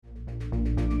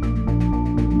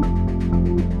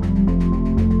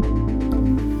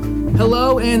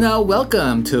Hello and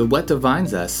welcome to What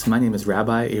Divines Us. My name is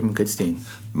Rabbi Abram Goodstein.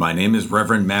 My name is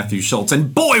Reverend Matthew Schultz,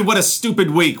 and boy, what a stupid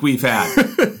week we've had.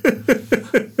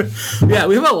 Yeah,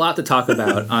 we have a lot to talk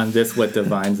about on this What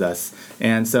Divines Us.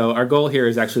 And so our goal here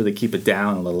is actually to keep it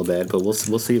down a little bit, but we'll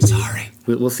see if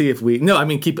we'll see if we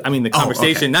the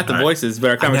conversation, not the voices,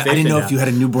 but our conversation. I didn't know if you had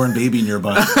a newborn baby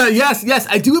nearby. Yes,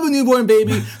 I do have a newborn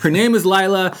baby. Her name is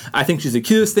Lila. I think she's the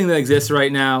cutest thing that exists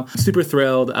right now. Super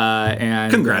thrilled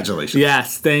and congratulations.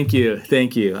 Yes, thank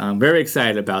you. I'm very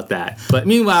excited about that. But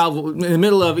meanwhile, in the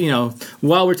middle of,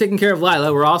 while we're taking care of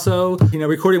Lila, we're also,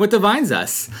 recording What Divines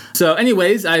Us. So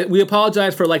anyways, we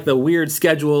apologize for like the weird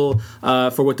schedule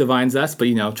for What Divines Us, but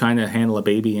trying to handle a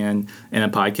baby and a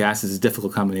podcast is a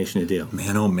difficult combination to do.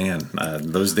 Man, oh man,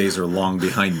 those days are long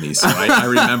behind me, so I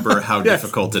remember how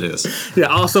difficult it is. Yeah,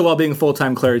 also while being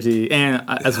full-time clergy and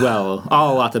as well,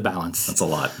 all a lot to balance. That's a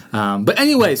lot. But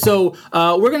anyway, so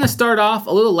we're going to start off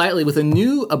a little lightly with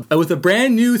a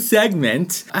brand new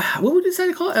segment. What would you decide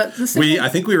to call it? I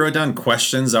think we wrote down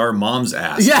questions our moms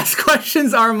ask. Yes,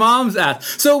 questions our moms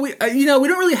ask. So we don't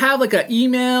really have like an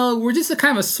email. We're just a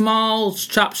kind of a small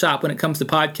chop shop when it comes to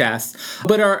podcasts.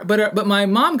 But my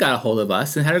mom got a hold of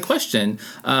us and had a question,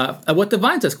 a What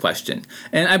Divines Us question.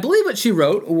 And I believe what she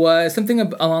wrote was something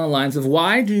along the lines of,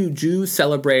 why do Jews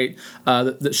celebrate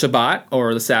the Shabbat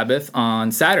or the Sabbath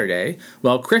on Saturday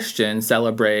while Christians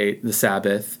celebrate the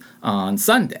Sabbath on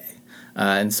Sunday?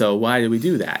 And so why do we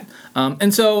do that?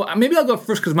 And so maybe I'll go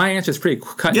first because my answer is pretty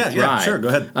cut and dry. Yeah, sure, go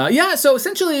ahead. So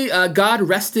essentially God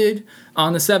rested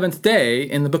on the seventh day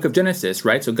in the book of Genesis,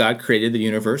 right? So God created the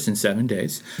universe in 7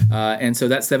 days. And so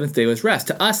that seventh day was rest.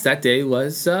 To us, that day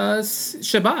was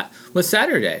Shabbat, was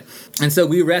Saturday. And so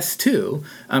we rest too.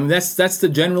 That's the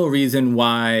general reason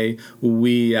why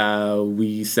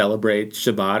we celebrate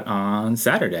Shabbat on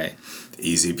Saturday.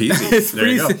 Easy peasy. There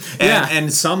you go.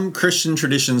 And some Christian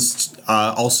traditions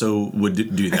also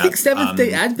would do that. I think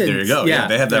Seventh-day Advent. There you go. Yeah,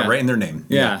 they have that right in their name.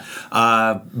 Yeah.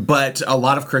 But a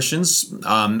lot of Christians,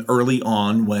 early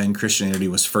on when Christianity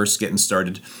was first getting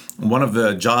started, one of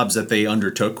the jobs that they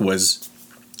undertook was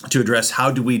to address how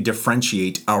do we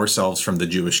differentiate ourselves from the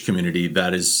Jewish community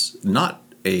that is not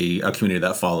a community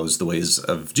that follows the ways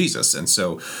of Jesus. And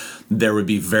so there would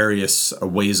be various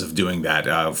ways of doing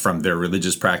that, from their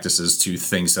religious practices to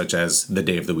things such as the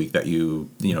day of the week that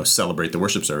you celebrate the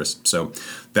worship service. So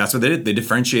that's what they did. They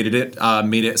differentiated it,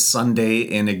 made it Sunday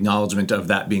in acknowledgement of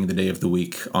that being the day of the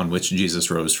week on which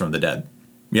Jesus rose from the dead.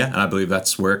 Yeah, and I believe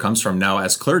that's where it comes from. Now,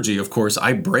 as clergy, of course,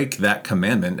 I break that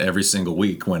commandment every single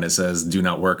week when it says do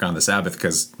not work on the Sabbath,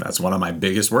 because that's one of my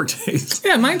biggest work days.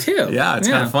 Yeah, mine too. Yeah, it's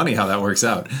kind of funny how that works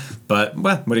out. But,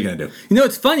 well, what are you going to do?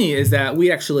 What's funny is that we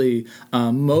actually,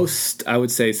 most, I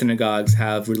would say, synagogues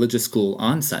have religious school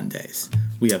on Sundays.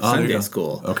 We have Sunday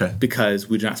school. Okay. Because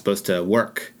we're not supposed to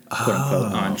work, quote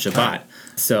unquote, on Shabbat. Okay.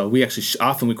 So we actually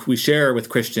often we share with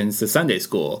Christians the Sunday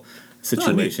school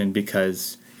situation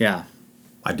because, yeah.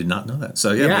 I did not know that.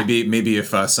 So maybe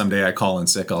if someday I call in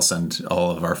sick, I'll send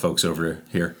all of our folks over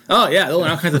here. Oh yeah, they'll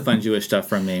learn all kinds of fun Jewish stuff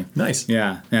from me. Nice.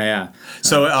 Yeah.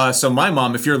 So my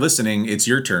mom, if you're listening, it's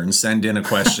your turn. Send in a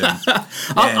question.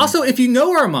 Also, if you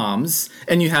know our moms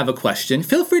and you have a question,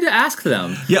 feel free to ask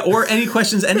them. Yeah, or any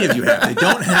questions any of you have. They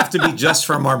don't have to be just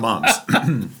from our moms.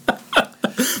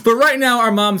 But right now,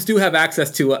 our moms do have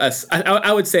access to us.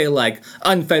 I would say like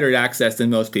unfettered access than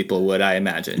most people would, I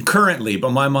imagine. Currently,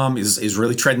 but my mom is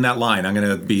really treading that line. I'm going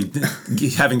to be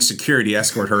having security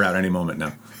escort her out any moment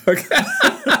now. Okay.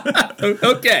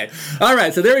 Okay. All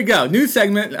right. So there we go. New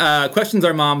segment. Questions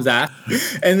our moms ask.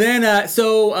 And then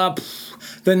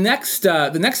the next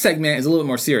segment is a little bit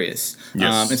more serious.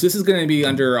 Yes. And so this is going to be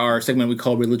under our segment we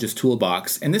call Religious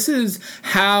Toolbox. And this is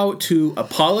how to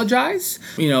apologize.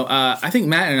 I think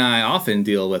Matt and I often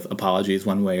deal with apologies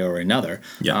one way or another.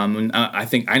 Yeah.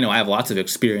 I know I have lots of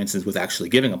experiences with actually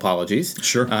giving apologies.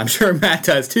 Sure. I'm sure Matt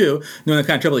does too, knowing the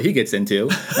kind of trouble that he gets into.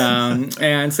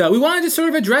 And so we want to just sort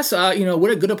of address, what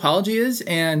a good apology is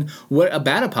and what a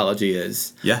bad apology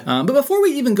is. Yeah. But before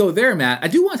we even go there, Matt, I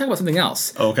do want to talk about something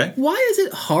else. Okay. Why is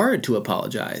it hard to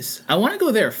apologize? I want to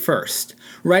go there first.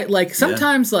 Right? Like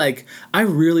sometimes I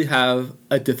really have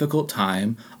a difficult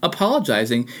time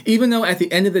apologizing, even though at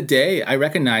the end of the day, I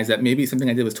recognize that maybe something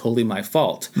I did was totally my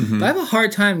fault. Mm-hmm. But I have a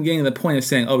hard time getting to the point of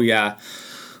saying, oh yeah,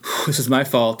 this is my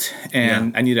fault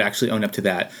and I need to actually own up to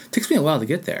that. It takes me a while to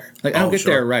get there. I don't get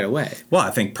there right away. Well,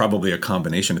 I think probably a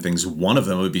combination of things. One of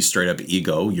them would be straight up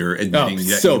ego. You're admitting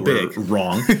that you were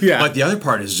wrong. Yeah. But the other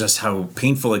part is just how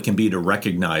painful it can be to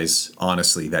recognize,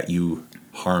 honestly, that you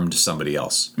harmed somebody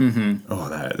else. Mm-hmm. Oh,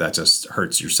 that just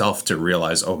hurts yourself to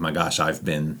realize, oh my gosh, I've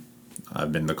been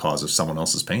I've been the cause of someone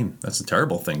else's pain. That's a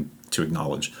terrible thing to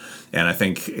acknowledge. And I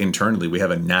think internally we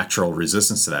have a natural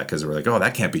resistance to that because we're like, oh,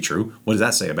 that can't be true. What does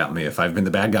that say about me if I've been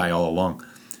the bad guy all along?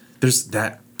 There's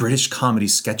that British comedy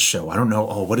sketch show. I don't know.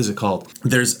 Oh, what is it called?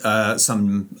 There's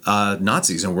some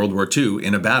Nazis in World War II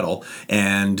in a battle,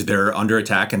 and they're under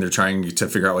attack, and they're trying to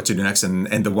figure out what to do next. And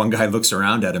the one guy looks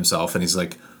around at himself, and he's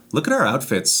like, look at our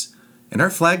outfits. And our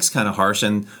flag's kind of harsh,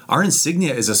 and our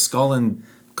insignia is a skull and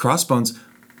crossbones.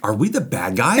 Are we the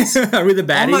bad guys? Are we the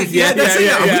baddies? Are we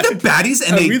the baddies?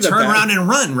 And they turn around and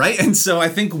run, right? And so I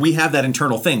think we have that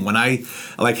internal thing. When I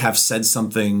have said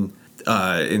something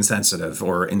insensitive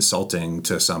or insulting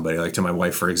to somebody, like to my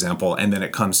wife, for example, and then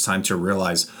it comes time to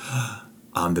realize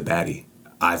I'm the baddie.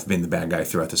 I've been the bad guy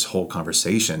throughout this whole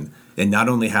conversation. And not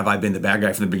only have I been the bad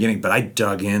guy from the beginning, but I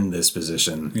dug in this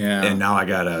position. Yeah. And now I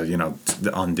gotta,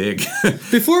 undig.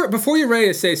 Before you're ready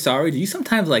to say sorry, do you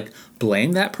sometimes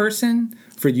blame that person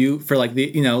for I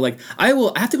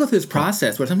have to go through this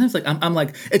process where sometimes I'm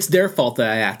like, it's their fault that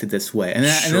I acted this way. And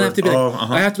then I have to be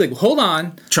I have to hold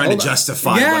on. Trying to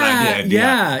justify what I did.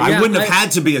 Yeah. I wouldn't have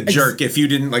had to be a jerk if you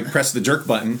didn't press the jerk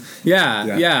button.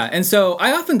 Yeah. And so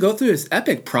I often go through this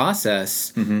epic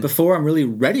process before I'm really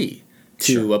ready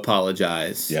to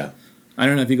apologize. Yeah. I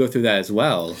don't know if you go through that as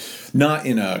well. Not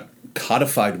in a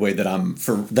codified way that I'm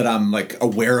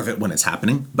aware of it when it's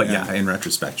happening, but in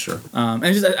retrospect, sure. And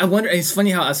I wonder. It's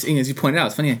funny how us, as you pointed out,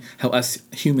 it's funny how us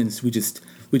humans we just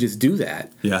do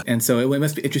that. Yeah. And so it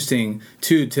must be interesting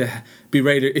too to be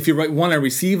ready to, if you want to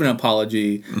receive an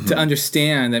apology, to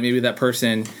understand that maybe that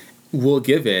person will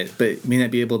give it, but may not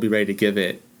be able to be ready to give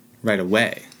it right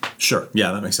away. Sure.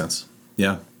 Yeah, that makes sense.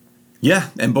 Yeah. Yeah,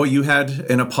 and boy, you had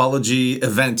an apology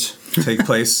event take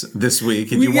place this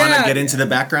week. And you want to get into the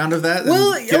background of that?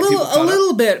 Well, a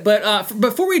little bit, but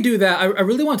before we do that, I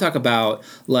really want to talk about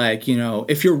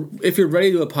if you're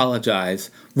ready to apologize,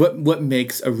 what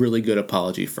makes a really good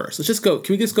apology first? Let's just go.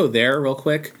 Can we just go there real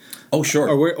quick? Oh, sure.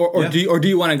 Or do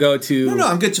you want to go to? No,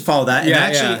 I'm good to follow that. Yeah, and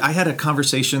actually, I had a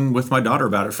conversation with my daughter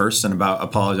about it first, and about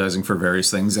apologizing for various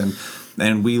things,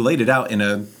 and we laid it out in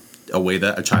a way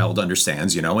that a child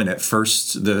understands, and at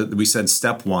first we said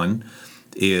step one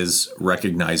is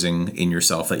recognizing in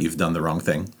yourself that you've done the wrong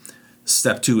thing.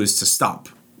 Step two is to stop.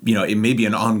 It may be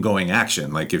an ongoing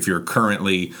action. Like if you're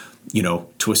currently,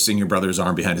 twisting your brother's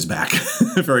arm behind his back,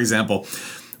 for example,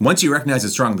 once you recognize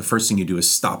it's wrong, the first thing you do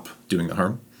is stop doing the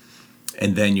harm.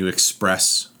 And then you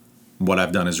express what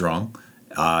I've done is wrong.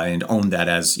 And own that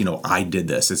as, I did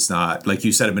this. It's not, like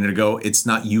you said a minute ago, it's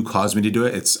not you caused me to do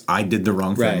it. It's I did the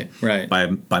wrong thing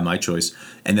by my choice.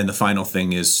 And then the final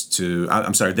thing is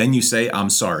then you say, I'm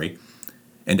sorry.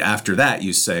 And after that,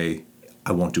 you say,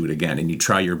 I won't do it again. And you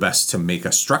try your best to make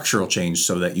a structural change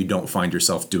so that you don't find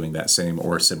yourself doing that same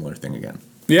or similar thing again.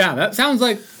 Yeah, that sounds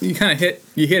like you kind of hit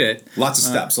it. Lots of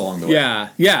steps along the way.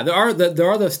 Yeah, there are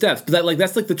those steps, but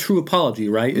that's like the true apology,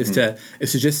 right? Is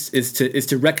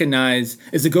to recognize,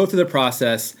 is to go through the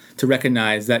process to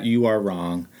recognize that you are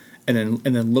wrong, and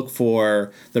then look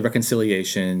for the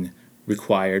reconciliation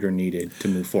required or needed to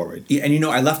move forward. Yeah, and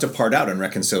I left a part out on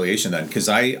reconciliation then because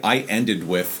I ended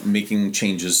with making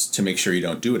changes to make sure you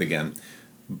don't do it again.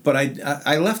 But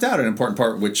I left out an important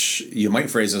part, which you might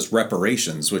phrase as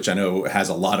reparations, which I know has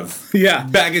a lot of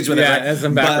baggage with it. Yeah, has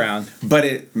some background. But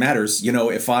it matters.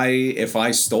 If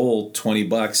I stole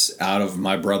 $20 out of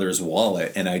my brother's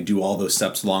wallet and I do all those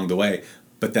steps along the way,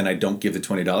 but then I don't give the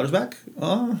 $20 back,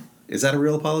 is that a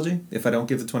real apology? If I don't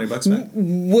give the $20 back?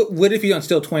 What if you don't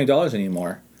steal $20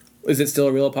 anymore? Is it still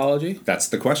a real apology? That's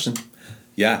the question.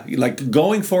 Yeah,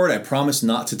 going forward, I promise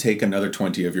not to take another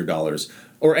 20 of your dollars.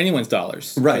 Or anyone's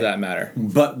dollars, for that matter.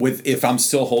 But if I'm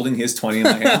still holding his 20 in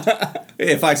my hand,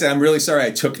 if I say, I'm really sorry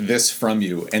I took this from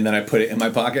you, and then I put it in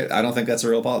my pocket, I don't think that's a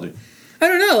real apology. I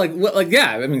don't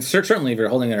know. Certainly if you're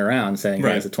holding it around saying,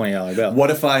 it's a $20 bill.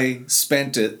 What if I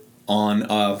spent it on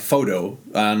a photo,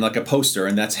 on a poster,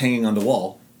 and that's hanging on the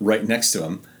wall right next to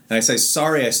him, and I say,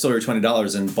 sorry I stole your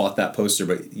 $20 and bought that poster,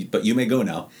 but you may go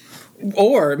now.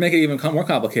 Or make it even more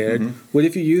complicated. Mm-hmm. What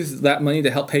if you use that money to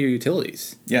help pay your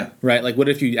utilities? Yeah. Right. What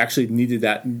if you actually needed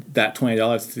that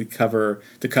 $20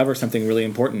 to cover something really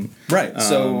important? Right.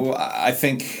 So I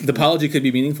think the apology could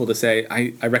be meaningful to say,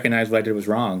 I recognize what I did was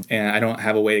wrong, and I don't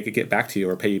have a way to get back to you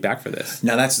or pay you back for this.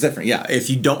 Now that's different. Yeah. If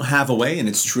you don't have a way and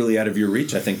it's truly out of your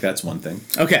reach, I think that's one thing.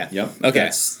 Okay. Yep.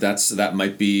 Okay. That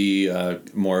might be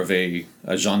more of a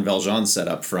Jean Valjean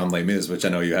setup from Les Mis, which I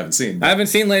know you haven't seen. I haven't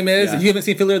seen Les Mis. Yeah. You haven't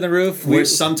seen Fiddler on the Roof. Where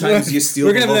sometimes you steal.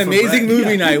 We're gonna have an amazing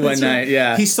movie night one night.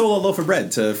 Yeah, he stole a loaf of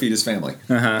bread to feed his family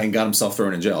and got himself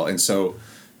thrown in jail. And so,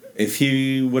 if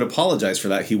he would apologize for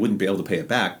that, he wouldn't be able to pay it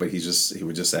back. But he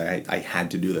would just say, I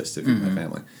had to do this to feed my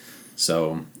family.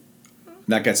 So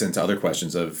that gets into other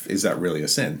questions of, is that really a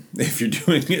sin if you're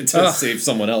doing it to save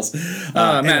someone else?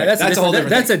 Man, anyway,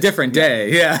 that's a different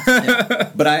day.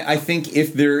 Yeah. But I think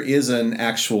if there is an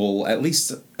actual, at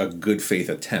least a good faith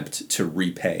attempt to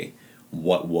repay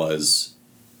what was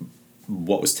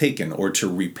taken, or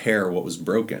to repair what was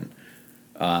broken.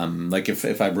 Like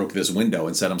if I broke this window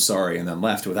and said I'm sorry and then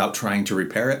left without trying to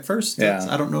repair it first,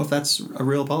 I don't know if that's a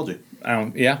real apology. I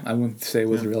wouldn't say it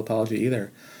was a real apology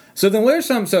either. So then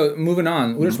moving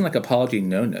on, what are some like apology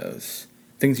no-nos?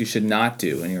 Things you should not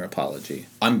do in your apology?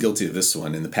 I'm guilty of this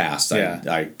one in the past.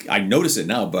 Yeah. I notice it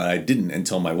now, but I didn't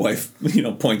until my wife,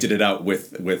 pointed it out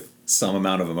with some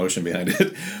amount of emotion behind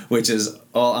it, which is,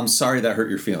 I'm sorry that hurt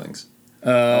your feelings.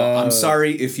 I'm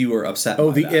sorry if you were upset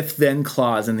by the that. if-then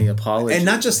clause in the apology. And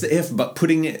not just the if, but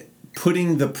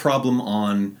putting the problem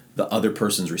on the other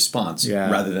person's response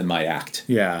rather than my act.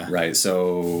 Yeah. Right.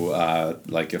 So,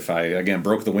 like if I, again,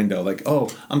 broke the window, like,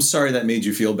 I'm sorry that made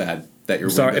you feel bad that your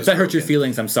sorry if that hurt your broken.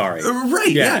 feelings. I'm sorry.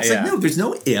 Right. Yeah. It's like, no, there's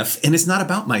no if, and it's not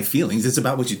about my feelings. It's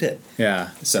about what you did.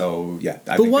 Yeah. So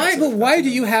But why do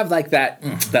you have like that?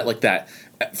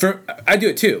 I do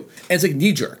it too. And it's like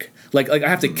knee jerk. Like I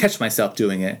have to catch myself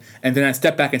doing it, and then I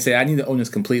step back and say I need to own this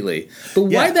completely. But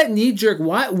why that knee jerk?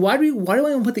 Why do I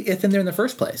even put the if in there in the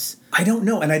first place? I don't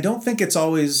know, and I don't think it's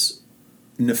always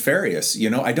nefarious.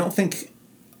 I don't think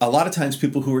a lot of times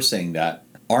people who are saying that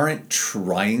aren't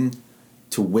trying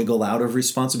to wiggle out of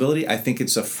responsibility. I think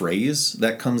it's a phrase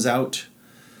that comes out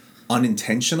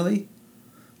unintentionally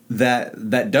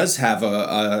that does have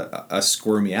a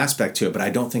squirmy aspect to it, but I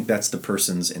don't think that's the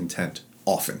person's intent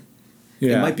often.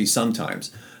 Yeah. It might be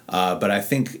sometimes, but I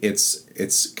think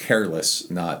it's careless,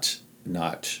 not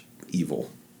evil.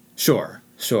 Sure.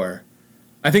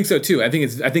 I think so too. I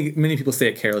think many people say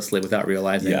it carelessly without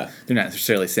realizing they're not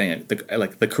necessarily saying it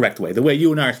the correct way, the way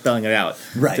you and I are spelling it out,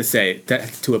 right? To say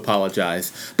to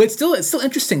apologize. But it's still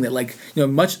interesting that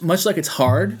much like it's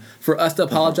hard for us to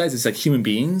apologize as like human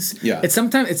beings. Yeah.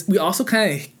 We also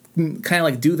kind of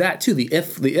like do that too, the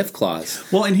if clause.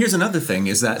 Well, and here's another thing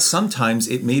is that sometimes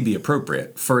it may be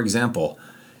appropriate. For example,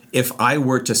 if I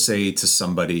were to say to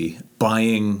somebody,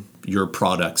 buying your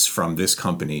products from this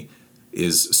company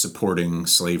is supporting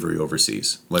slavery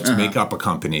overseas. Let's make up a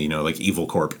company, like Evil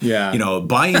Corp. Yeah.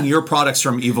 Buying your products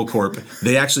from Evil Corp,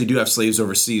 they actually do have slaves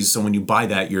overseas, so when you buy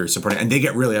that, you're supporting, and they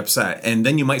get really upset. And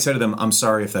then you might say to them, I'm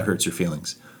sorry if that hurts your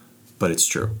feelings. But it's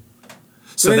true.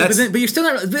 So but you're still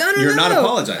not. You're not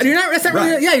apologizing. You're not. That's not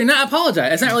really. Yeah, you're not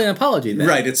apologizing. It's not really an apology. Then.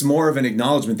 Right. It's more of an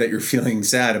acknowledgement that you're feeling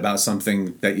sad about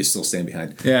something that you still stand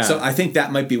behind. Yeah. So I think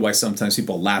that might be why sometimes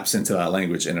people lapse into that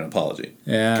language in an apology.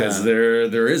 Yeah. Because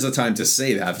there is a time to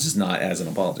say that, just not as an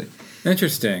apology.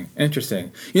 Interesting.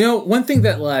 One thing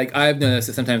that I've noticed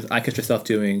that sometimes I catch myself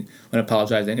doing when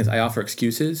apologizing is I offer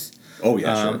excuses. Oh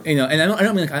yeah, sure. And I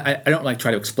don't mean I don't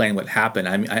try to explain what happened.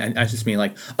 I just mean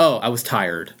I was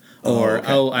tired. Or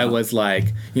I was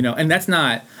and that's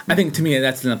not. I think to me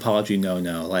that's an apology no.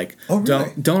 Really?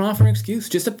 Don't offer an excuse.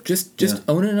 Just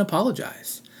own it and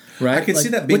apologize. Right? I can see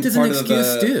that being what does an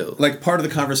excuse do? Part of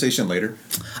the conversation later.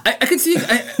 I can see.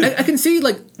 I can see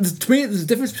to me there's a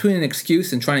difference between an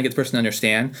excuse and trying to get the person to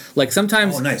understand.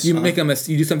 Sometimes you make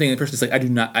you do something and the person's like, I do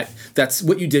not. That's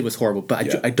what you did was horrible,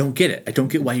 but I don't get it. I don't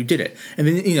get why you did it. And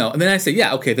then and then I say,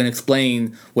 okay, then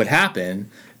explain what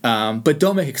happened. But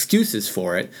don't make excuses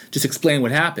for it. Just explain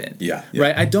what happened. Yeah.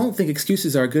 Right? I don't think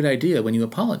excuses are a good idea when you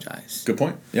apologize. Good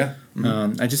point. Yeah.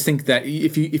 Mm-hmm. I just think that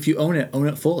if you own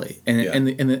it fully, and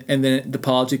then the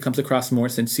apology comes across more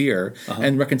sincere,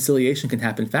 and reconciliation can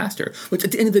happen faster. Which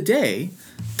at the end of the day,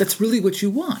 that's really what you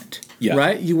want. Yeah.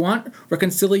 Right? You want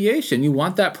reconciliation. You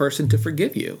want that person to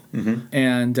forgive you. Mm-hmm.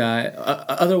 And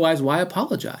otherwise, why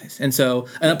apologize? And so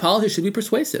an apology should be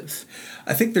persuasive.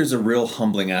 I think there's a real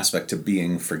humbling aspect to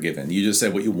being forgiven. You just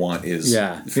said what you want is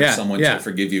for someone to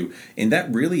forgive you. And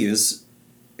that really is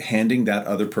handing that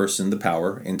other person the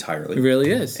power entirely. It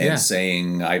really is. And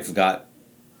saying, I've got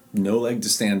no leg to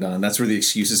stand on. That's where the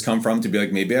excuses come from, to be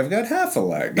like, maybe I've got half a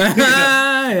leg.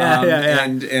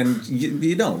 And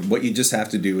you don't. What you just have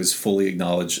to do is fully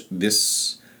acknowledge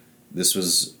this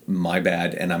was my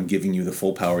bad, and I'm giving you the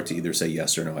full power to either say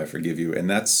yes or no, I forgive you.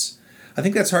 And I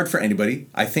think that's hard for anybody.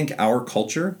 I think our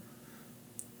culture,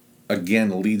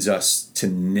 again, leads us to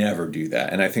never do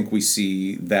that. And I think we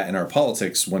see that in our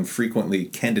politics when frequently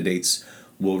candidates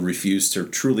will refuse to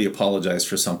truly apologize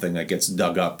for something that gets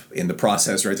dug up in the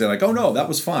process, right? They're like, oh no, that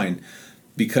was fine.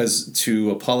 Because to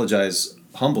apologize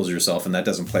humbles yourself, and that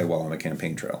doesn't play well on a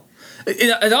campaign trail.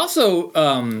 It also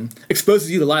exposes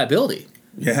you to liability.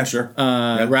 Yeah, sure.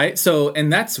 Right? So,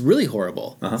 and that's really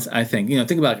horrible, I think.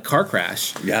 Think about a car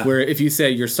crash, where if you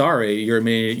say you're sorry,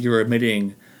 you're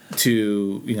admitting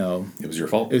to, it was your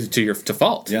fault. It was to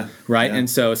fault. Yeah. Right? Yeah. And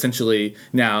so essentially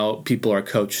now people are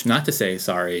coached not to say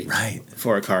sorry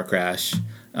for a car crash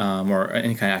or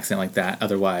any kind of accident like that.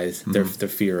 Otherwise, their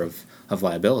fear of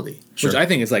liability, which I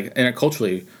think is like, and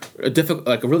culturally difficult,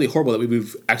 like really horrible that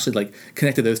we've actually like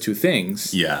connected those two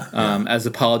things. As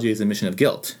apology is a mission of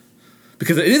guilt.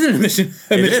 Because it is a mission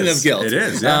of guilt. It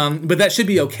is, yeah. But that should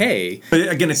be okay. But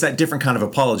again, it's that different kind of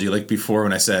apology. Like before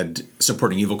when I said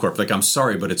supporting Evil Corp, like, I'm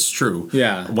sorry, but it's true.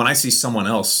 Yeah. When I see someone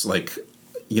else, like,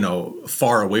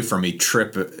 far away from me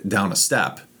trip down a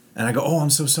step, and I go, oh,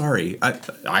 I'm so sorry.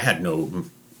 I had no...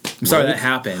 I'm sorry that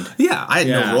happened. Yeah, I had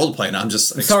no role play, and I'm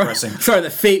just expressing... Sorry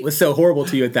that fate was so horrible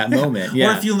to you at that moment.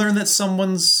 Yeah. Or if you learn that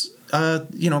someone's...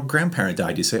 grandparent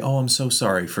died, you say, "Oh, I'm so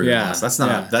sorry for your loss." That's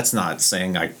not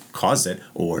saying I caused it,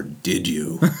 or did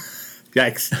you?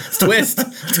 Yikes!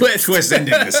 Twist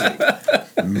ending this week.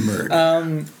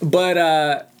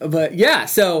 Murder. But yeah.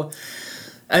 So,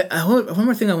 one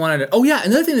more thing I wanted to. Oh yeah,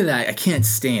 another thing that I can't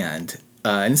stand.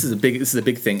 And this is a big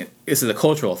thing. This is a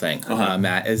cultural thing,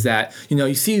 Matt. Is that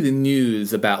you see the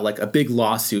news about like a big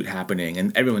lawsuit happening,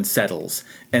 and everyone settles,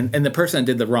 and the person that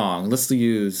did the wrong. Let's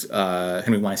use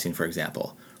Henry Weinstein for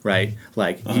example, right?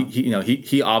 Like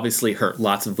he obviously hurt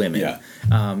lots of women. Yeah.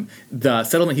 The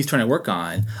settlement he's trying to work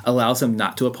on allows him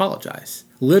not to apologize.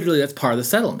 Literally, that's part of the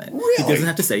settlement. Really? He doesn't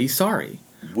have to say he's sorry.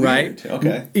 Weird. Right?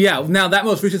 Okay. Yeah. Now that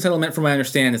most recent settlement, from what I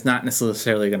understand, is not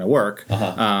necessarily going to work.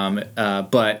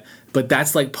 But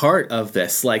that's like part of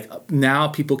this. Like now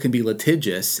people can be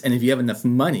litigious, and if you have enough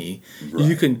money,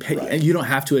 you can pay. And you don't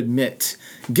have to admit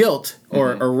guilt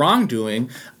or wrongdoing,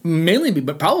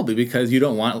 but probably because you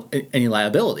don't want any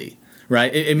liability.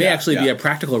 Right? It may actually be a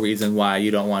practical reason why you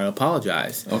don't want to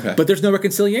apologize. Okay. But there's no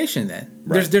reconciliation then.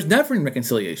 Right. There's never any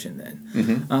reconciliation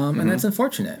then. And that's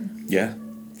unfortunate. Yeah,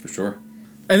 for sure.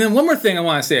 And then one more thing I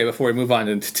want to say before we move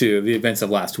on to the events of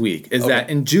last week is that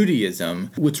in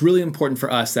Judaism, what's really important for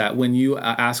us that when you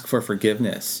ask for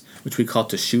forgiveness, which we call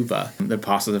teshuvah, the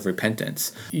process of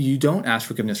repentance, you don't ask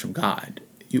forgiveness from God.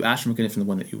 You ask for forgiveness from the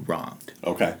one that you wronged.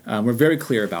 Okay. We're very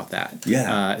clear about that.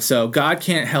 Yeah. So God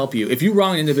can't help you. If you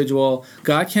wrong an individual,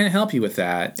 God can't help you with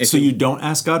that. So you don't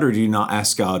ask God, or do you not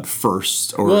ask God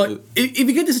first? Or well, if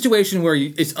you get to a situation where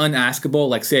it's unaskable,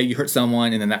 like say you hurt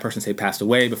someone and then that person say passed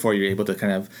away before you're able to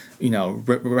kind of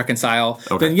reconcile,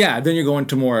 then you're going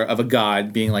to more of a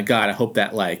God being like, God, I hope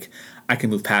that like I can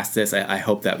move past this. I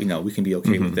hope that we can be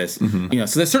okay with this.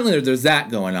 So there's that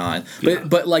going on.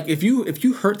 But like if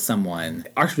you hurt someone,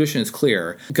 our tradition is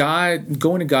clear.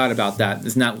 Going to God about that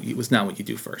was not what you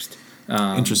do first.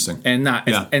 Interesting. And not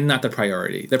the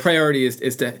priority. The priority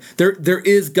is that there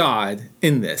is God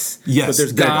in this. Yes, but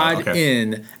there's God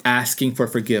in asking for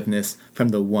forgiveness from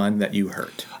the one that you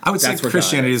hurt. I would say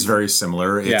Christianity is very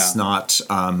similar. It's not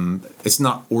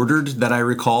ordered that I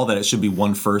recall that it should be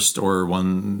one first or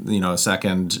one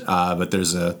second. But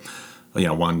there's a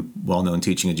one well-known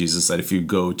teaching of Jesus that if you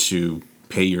go to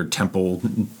pay your temple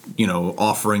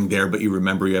offering there, but you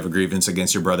remember you have a grievance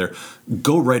against your brother,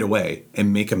 go right away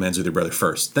and make amends with your brother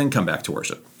first, then come back to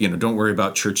worship. Don't worry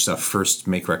about church stuff first.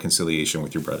 Make reconciliation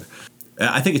with your brother.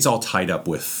 I think it's all tied up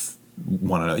with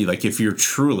one another. Like if you're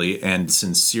truly and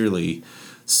sincerely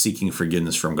seeking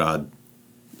forgiveness from God,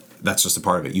 that's just a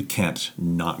part of it. You can't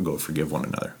not go forgive one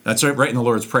another. That's right in the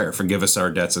Lord's Prayer. Forgive us our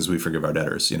debts as we forgive our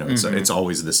debtors. It's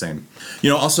always the same.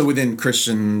 Also within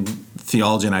Christian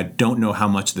theology, and I don't know how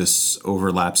much this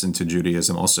overlaps into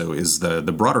Judaism also, is the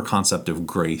broader concept of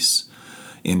grace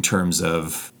in terms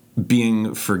of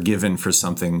being forgiven for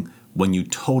something when you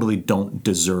totally don't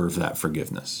deserve that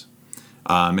forgiveness.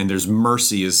 And there's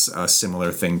mercy is a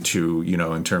similar thing too,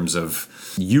 in terms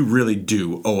of you really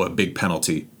do owe a big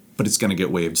penalty, but it's going to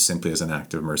get waived simply as an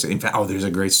act of mercy. In fact, there's a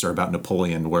great story about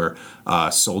Napoleon where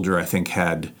a soldier, I think,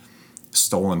 had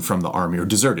stolen from the army or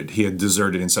deserted. He had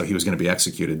deserted, and so he was going to be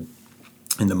executed.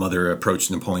 And the mother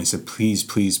approached Napoleon and said, please,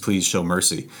 please, please show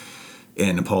mercy.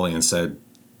 And Napoleon said,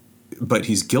 but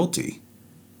he's guilty.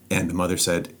 And the mother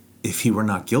said, if he were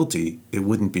not guilty, it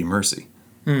wouldn't be mercy.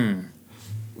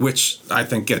 Which I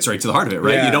think gets right to the heart of it,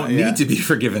 right? You don't need to be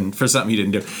forgiven for something you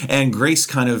didn't do. And grace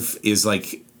kind of is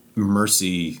like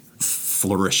mercy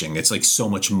flourishing. It's like so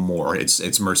much more.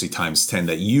 It's mercy times 10,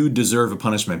 that you deserve a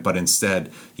punishment, but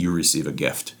instead you receive a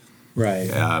gift.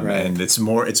 Right. And it's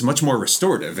much more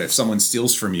restorative if someone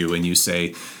steals from you and you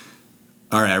say,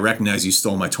 all right, I recognize you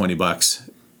stole my $20.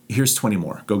 Here's 20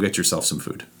 more. Go get yourself some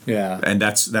food. Yeah. And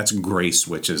that's grace,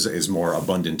 which is more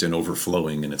abundant and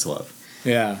overflowing in its love.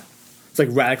 Yeah. It's like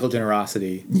radical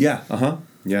generosity. Yeah.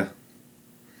 Yeah.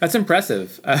 That's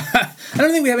impressive. I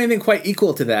don't think we have anything quite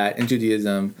equal to that in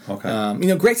Judaism.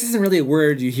 Okay. Grace isn't really a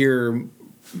word you hear,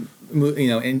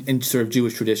 in sort of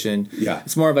Jewish tradition. Yeah.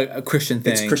 It's more of a Christian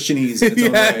thing. It's Christianese. In its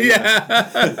own way.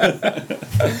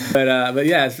 But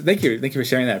yeah, thank you for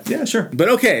sharing that. Yeah, sure. But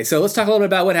okay, so let's talk a little bit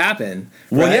about what happened.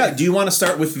 Well, right? yeah. Do you want to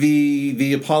start with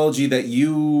the apology that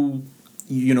you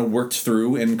worked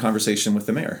through in conversation with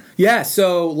the mayor? Yeah.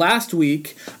 So last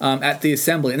week at the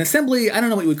assembly, I don't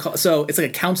know what you would call. So it's like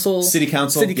a council, city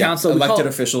council, elected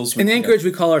officials. In Anchorage,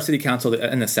 we call our city council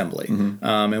an assembly,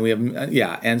 and we have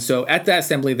And so at that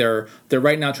assembly, they're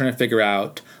right now trying to figure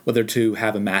out whether to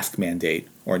have a mask mandate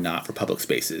or not for public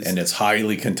spaces. And it's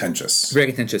highly contentious. Very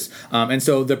contentious. And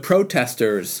so the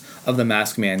protesters of the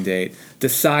mask mandate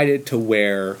decided to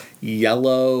wear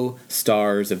yellow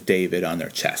stars of David on their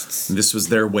chests. This was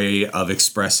their way of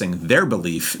expressing their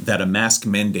belief that a mask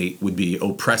mandate would be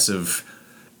oppressive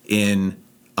in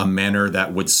a manner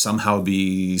that would somehow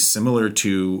be similar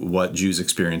to what Jews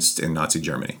experienced in Nazi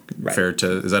Germany. Right.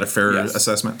 Is that a fair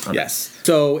assessment? Okay. Yes.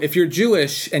 So if you're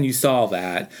Jewish and you saw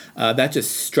that, that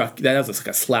was like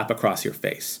a slap across your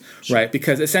face, right?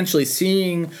 Because essentially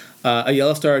seeing a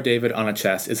yellow Star of David on a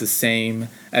chest is the same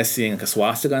as seeing like a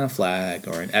swastika on a flag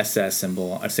or an SS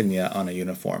symbol, insignia on a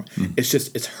uniform.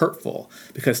 It's hurtful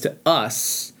because to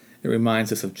us, it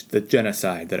reminds us of the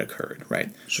genocide that occurred, right?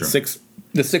 Sure.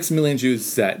 The 6 million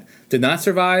Jews that did not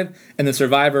survive, and the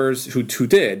survivors who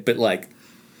did, but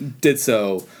did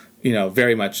so,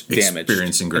 very much damaged,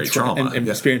 experiencing great trauma, and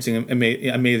experiencing an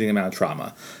amazing amount of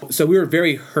trauma. So we were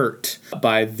very hurt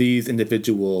by these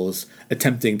individuals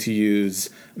attempting to use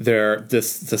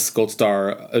this gold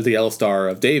star, the yellow Star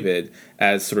of David,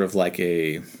 as sort of like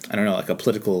a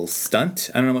political stunt.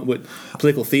 I don't know what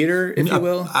political theater, if you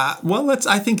will.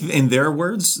 I think in their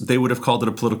words, they would have called it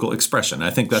a political expression. I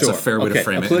think that's a fair way to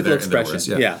frame it. Political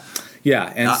expression. In their words,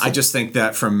 yeah. And I just think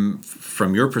that from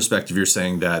your perspective, you're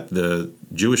saying that the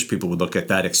Jewish people would look at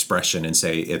that expression and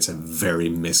say it's a very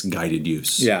misguided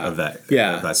use of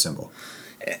that symbol.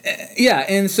 Yeah,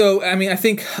 and so I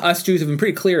think us Jews have been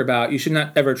pretty clear about you should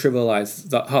not ever trivialize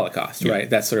the Holocaust, right?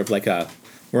 That's sort of like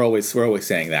we're always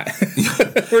saying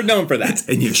that. We're known for that,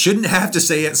 and you shouldn't have to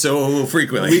say it so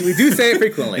frequently. We do say it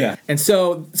frequently, and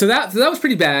so that was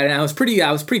pretty bad, and I was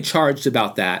pretty charged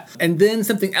about that. And then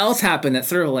something else happened that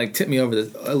sort of tipped me over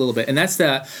a little bit, and that's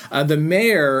that the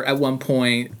mayor at one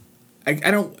point.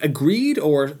 I don't agreed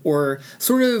or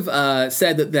sort of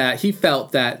said that he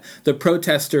felt that the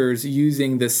protesters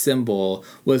using this symbol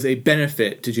was a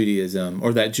benefit to Judaism,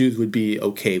 or that Jews would be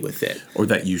okay with it, or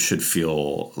that you should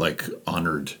feel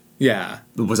honored. Yeah,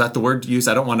 was that the word used?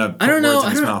 I don't want to put words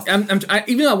in his mouth.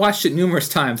 Even though I watched it numerous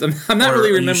times, I'm not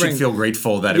really remembering. You should feel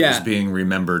grateful that it was being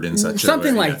remembered in such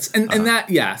something a way.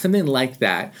 Something like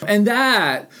that, and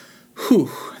that.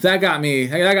 That got me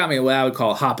what I would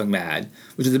call hopping mad,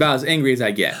 which is about as angry as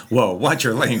I get. Whoa, watch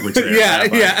your language there.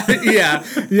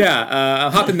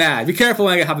 Hopping mad. Be careful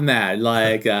when I get hopping mad.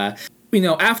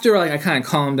 After I kind of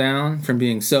calmed down from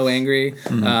being so angry.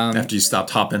 After you stopped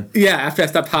hopping. Yeah, after I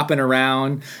stopped hopping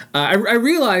around, I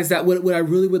realized that what I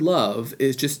really would love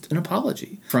is just an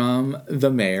apology from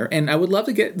the mayor, and I would love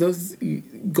to get those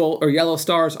gold or yellow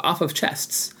stars off of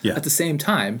chests at the same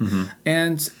time.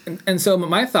 And so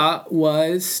my thought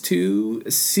was to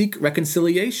seek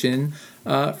reconciliation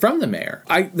from the mayor.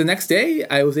 The next day,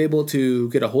 I was able to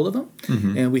get a hold of him,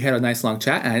 and we had a nice long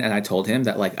chat. And I told him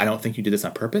that I don't think you did this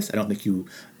on purpose. I don't think you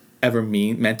ever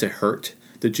meant to hurt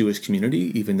the Jewish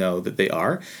community, even though that they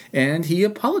are. And he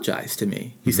apologized to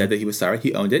me. He said that he was sorry.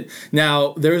 He owned it.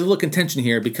 Now, there is a little contention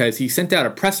here because he sent out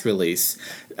a press release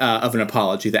of an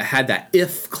apology that had that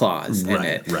if clause in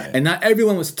it. Right. And not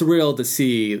everyone was thrilled to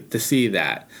see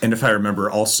that. And if I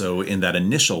remember also in that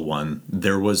initial one,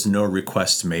 there was no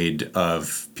request made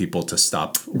of people to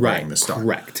stop wearing the star.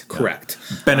 Correct.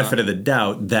 Benefit of the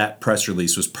doubt, that press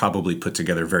release was probably put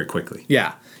together very quickly.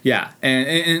 Yeah,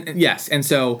 and yes, and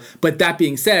so, but that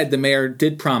being said, the mayor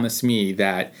did promise me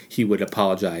that he would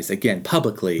apologize again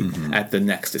publicly at the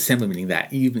next assembly meeting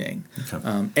that evening.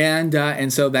 Okay.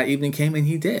 And so that evening came and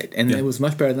he did, and it was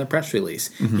much better than the press release.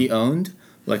 He owned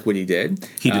what he did.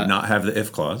 He did not have the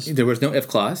if clause. There was no if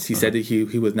clause. He said that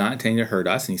he was not intending to hurt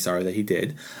us, and he's sorry that he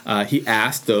did. He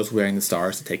asked those wearing the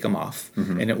stars to take them off,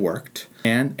 and it worked.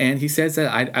 And he says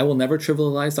that I will never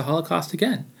trivialize the Holocaust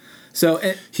again. So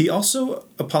he also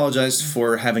apologized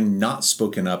for having not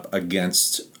spoken up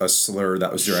against a slur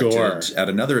that was directed at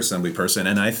another assembly person,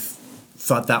 and I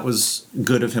thought that was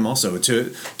good of him also.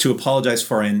 To apologize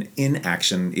for an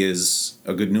inaction is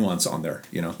a good nuance on there,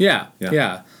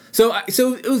 Yeah. So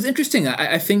it was interesting.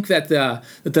 I think that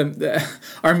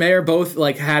our mayor both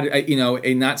like had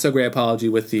a not so great apology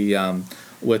with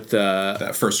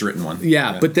that first written one.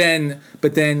 Yeah. but then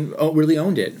really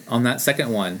owned it on that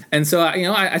second one. And so I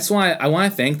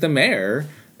want to thank the mayor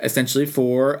essentially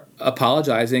for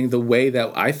apologizing the way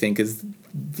that I think is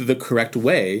the correct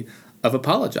way of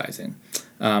apologizing.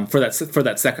 For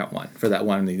that second one, for that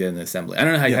one they did in the assembly. I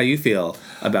don't know how you feel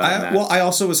about that. Well, I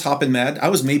also was hopping mad. I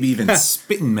was maybe even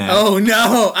spitting mad. Oh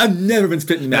no, I've never been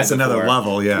spitting mad. That's before. Another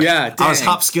level, yeah. Yeah, dang. I was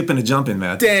hop, skipping, and jumping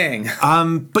mad. Dang.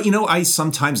 But I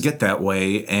sometimes get that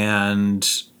way, and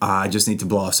I just need to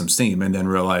blow off some steam and then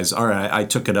realize, all right, I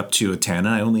took it up to a 10, and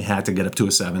I only had to get up to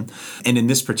a 7. And in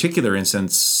this particular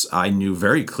instance, I knew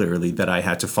very clearly that I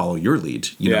had to follow your lead,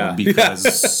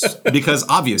 because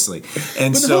obviously.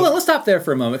 And but hold on, let's stop there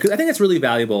for a moment, because I think it's really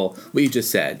valuable what you just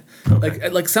said. Okay.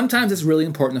 Like sometimes it's really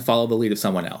important to follow the lead of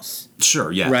someone else.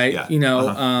 Sure, yeah. Right?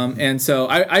 Yeah. And so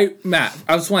Matt,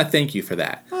 I just want to thank you for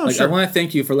that. Oh, sure. I want to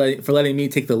thank you for letting me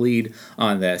take the lead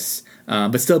on this.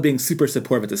 But still being super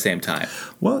supportive at the same time.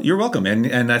 Well, you're welcome.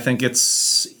 And I think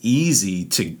it's easy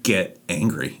to get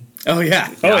angry. Oh,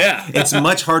 yeah. Oh, yeah. It's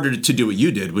much harder to do what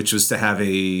you did, which was to have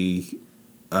a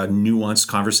nuanced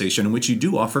conversation in which you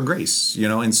do offer grace,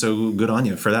 and so good on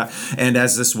you for that. And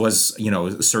as this was,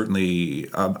 certainly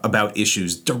about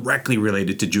issues directly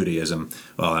related to Judaism,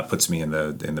 well, that puts me in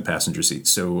the passenger seat.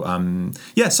 So,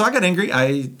 so I got angry.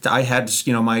 I had,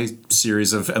 my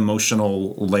series of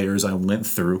emotional layers I went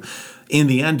through. In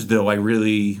the end, though, I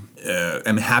really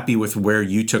am happy with where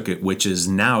you took it, which is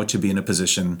now to be in a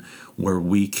position where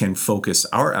we can focus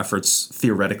our efforts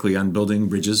theoretically on building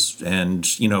bridges and,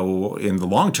 in the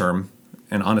long term,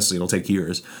 and honestly, it'll take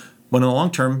years, but in the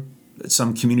long term,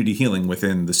 some community healing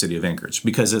within the city of Anchorage,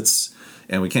 because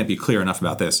and we can't be clear enough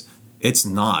about this, it's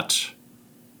not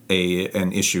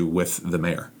an issue with the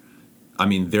mayor. I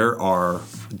mean, there are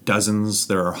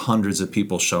hundreds of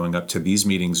people showing up to these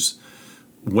meetings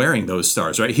wearing those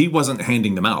stars, right? He wasn't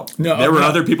handing them out. No, there were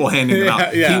other people handing them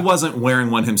out. Yeah. He wasn't wearing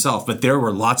one himself, but there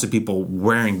were lots of people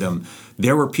wearing them.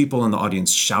 There were people in the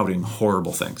audience shouting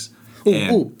horrible things.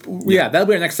 Yeah, that'll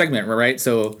be our next segment, right?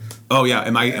 So. Oh yeah,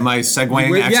 am I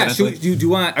segueing accidentally? Yeah. Do you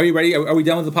want? Are you ready? Are we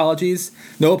done with apologies?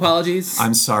 No apologies.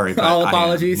 I'm sorry, but all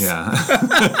apologies. Yeah.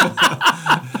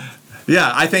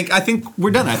 Yeah, I think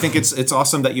we're done. I think it's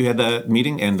awesome that you had that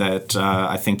meeting, and that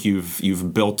I think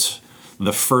you've built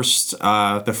the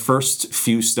first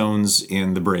few stones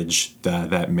in the bridge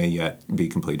that may yet be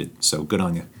completed. So good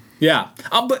on you. Yeah,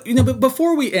 but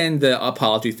before we end the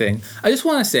apology thing, I just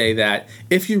want to say that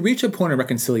if you reach a point of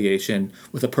reconciliation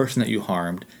with a person that you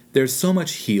harmed, there's so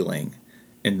much healing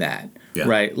in that. Yeah.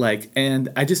 Right. And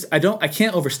I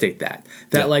can't overstate that.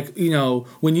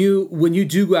 When you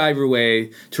do go out of your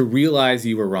way to realize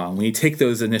you were wrong, when you take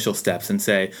those initial steps and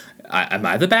say, am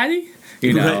I the baddie?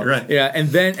 Right. Yeah, and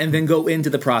then go into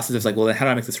the process of well, then how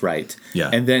do I make this right? Yeah,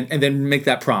 and then make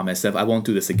that promise of I won't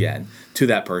do this again to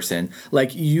that person.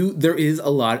 There is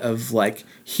a lot of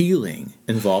healing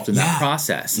involved in that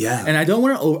process. Yeah, and I don't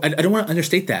want to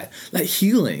understate that.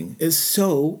 Healing is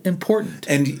so important,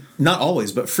 and not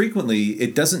always, but frequently,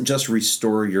 it doesn't just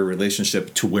restore your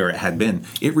relationship to where it had been.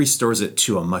 It restores it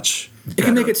to a much better, it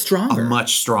can make it stronger, a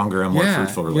much stronger and more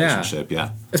fruitful relationship.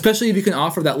 Yeah. Especially if you can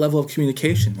offer that level of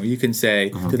communication where you can say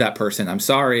to that person, I'm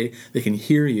sorry, they can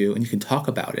hear you, and you can talk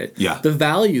about it. Yeah. The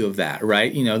value of that,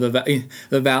 right?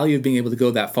 The value of being able to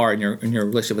go that far in your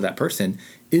relationship with that person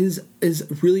is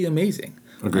really amazing.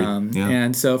 Agreed.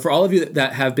 And so for all of you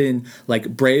that have been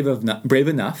brave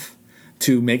enough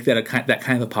to make that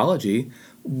kind of apology,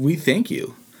 we thank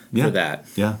you for that.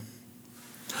 Yeah.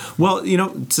 Well, to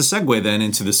segue then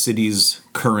into the city's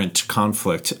current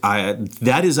conflict,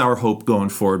 that is our hope going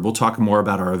forward. We'll talk more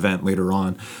about our event later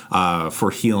on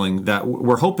for healing. That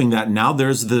we're hoping that now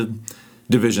there's the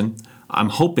division. I'm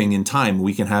hoping in time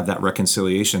we can have that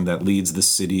reconciliation that leads the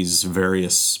city's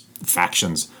various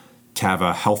factions to have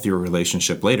a healthier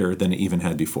relationship later than it even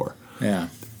had before. Yeah.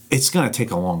 It's going to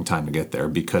take a long time to get there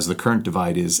because the current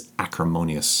divide is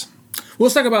acrimonious. We'll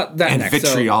talk about that and next.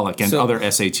 Vitriolic and other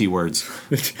SAT words.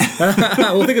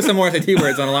 We'll think of some more SAT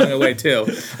words along the way, too.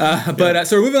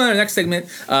 So we're moving on to the next segment,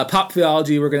 Pop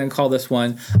Theology, we're going to call this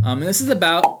one. And this is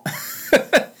about...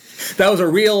 That was a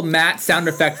real Matt sound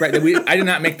effect, right? I did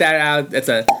not make that out.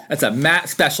 That's a Matt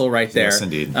special right there. Yes,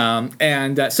 indeed.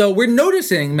 So we're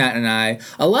noticing, Matt and I,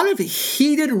 a lot of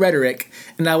heated rhetoric,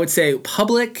 and I would say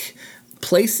public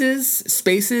places,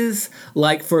 spaces,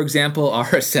 for example,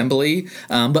 our assembly,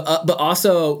 but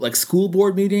also school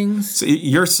board meetings. So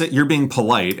you're being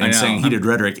polite and saying heated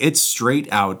rhetoric. It's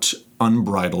straight out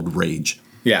unbridled rage.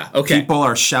 Yeah. Okay. People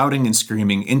are shouting and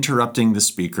screaming, interrupting the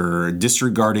speaker,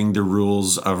 disregarding the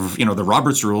rules of, the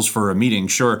Robert's rules for a meeting,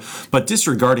 sure, but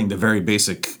disregarding the very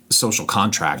basic social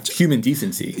contract. Human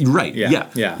decency. Right. Yeah.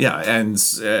 And,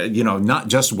 not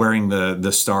just wearing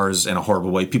the stars in a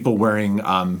horrible way, people wearing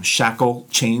shackle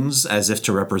chains as if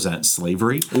to represent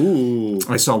slavery. Ooh.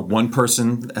 I saw one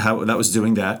person that was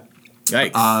doing that.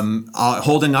 Yikes.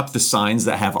 Holding up the signs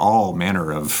that have all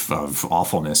manner of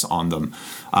awfulness on them.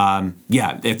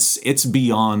 It's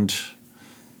beyond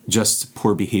just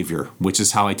poor behavior, which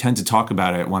is how I tend to talk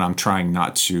about it when I'm trying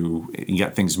not to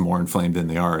get things more inflamed than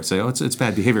they are. I say, it's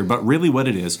bad behavior. But really what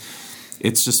it is,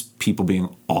 it's just people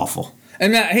being awful.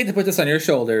 And Matt, I hate to put this on your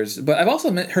shoulders, but I've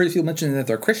also heard people mention that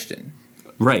they're Christian.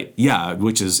 Right, yeah,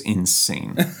 which is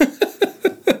insane.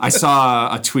 I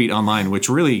saw a tweet online which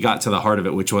really got to the heart of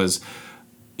it, which was,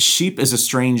 sheep is a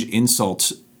strange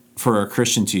insult for a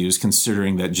Christian to use,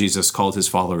 considering that Jesus called his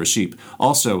followers sheep.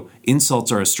 Also,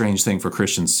 insults are a strange thing for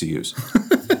Christians to use.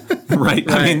 Right?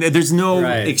 I mean, there's no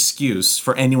excuse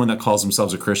for anyone that calls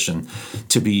themselves a Christian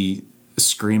to be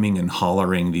screaming and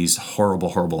hollering these horrible,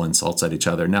 horrible insults at each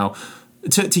other. Now,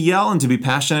 to yell and to be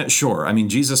passionate, sure. I mean,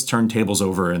 Jesus turned tables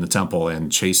over in the temple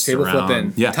and chased Table around.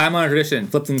 flipping. Yeah. Time-honored tradition.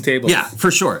 Flipping tables. Yeah,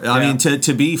 for sure. I mean,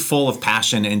 to be full of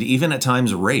passion and even at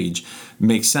times rage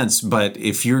makes sense. But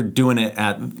if you're doing it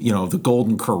at, the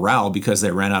Golden Corral because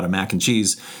they ran out of mac and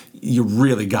cheese, you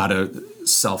really got to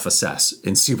self-assess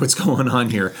and see what's going on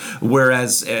here.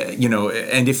 Whereas,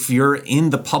 and if you're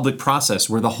in the public process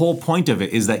where the whole point of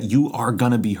it is that you are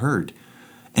going to be heard,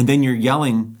 and then you're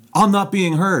yelling, I'm not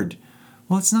being heard.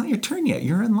 Well, it's not your turn yet.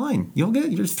 You're in line. You'll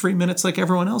get your 3 minutes like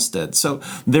everyone else did. So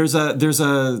there's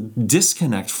a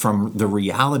disconnect from the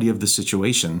reality of the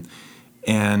situation,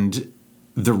 and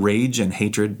the rage and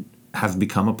hatred have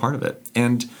become a part of it.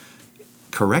 And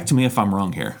correct me if I'm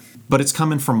wrong here, but it's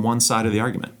coming from one side of the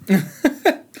argument.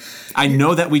 I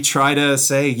know that we try to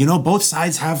say, both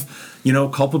sides have,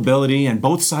 culpability, and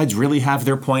both sides really have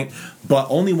their point, but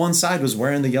only one side was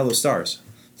wearing the yellow stars.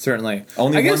 Certainly.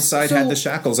 Only one side had the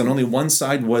shackles, and only one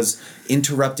side was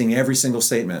interrupting every single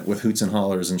statement with hoots and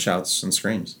hollers and shouts and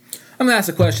screams. I'm going to ask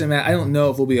a question, Matt. I don't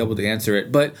know if we'll be able to answer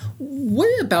it, but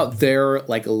what about their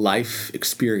life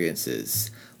experiences?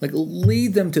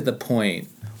 Lead them to the point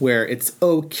where it's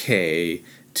okay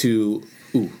to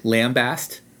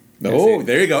lambast. Oh,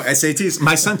 there you go. SATs.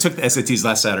 My son took the SATs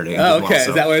last Saturday. Oh, okay. Well, so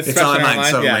is that what it's on my mind?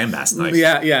 So yeah. lambast, nice.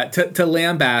 Yeah. To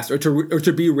lambast or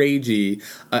to be ragey,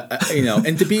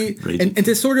 and to be and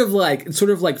to sort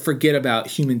of forget about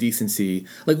human decency.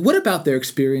 What about their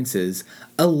experiences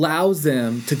allows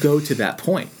them to go to that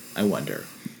point? I wonder.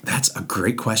 That's a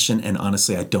great question, and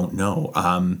honestly, I don't know.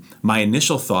 My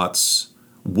initial thoughts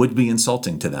would be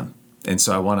insulting to them, and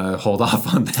so I want to hold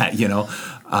off on that.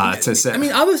 To say. I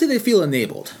mean, obviously, they feel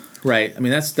enabled. Right. I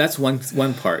mean, that's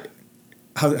one part.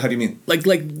 How do you mean?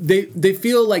 They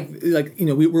feel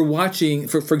we're watching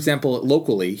for example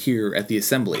locally here at the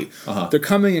assembly. Uh-huh. They're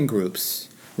coming in groups,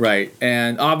 right?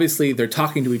 And obviously they're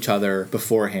talking to each other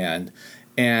beforehand,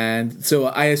 and so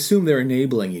I assume they're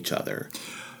enabling each other.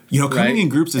 Coming in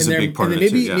groups is a big part of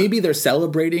it too. Yeah. Maybe they're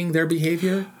celebrating their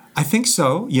behavior. I think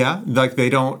so. Yeah,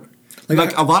 they don't.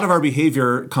 A lot of our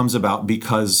behavior comes about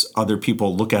because other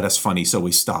people look at us funny, so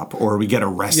we stop, or we get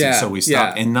arrested, so we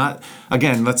stop. And not,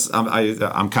 again,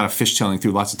 I'm kind of fishtailing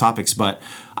through lots of topics, but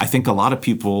I think a lot of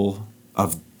people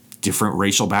of different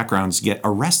racial backgrounds get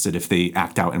arrested if they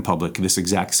act out in public this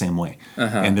exact same way.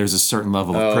 Uh-huh. And there's a certain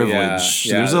level of privilege.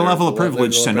 Yeah. There's a level of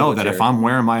privilege to know that if I'm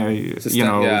wearing my,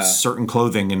 certain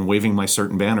clothing and waving my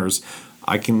certain banners,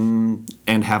 I can,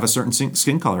 and have a certain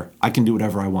skin color, I can do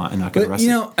whatever I want and not get arrested.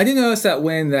 I did notice that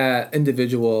when that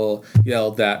individual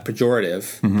yelled that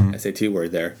pejorative SAT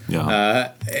word there,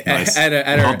 nice.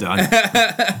 Well done.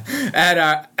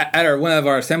 at one of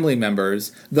our assembly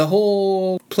members, the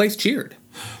whole place cheered.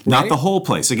 Not the whole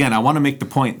place. Again, I want to make the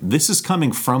point. This is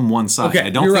coming from one side. Okay,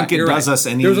 I don't think it does us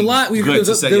any good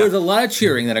to say. There was a lot of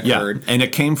cheering that occurred. Yeah, and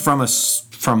it came from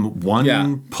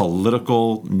one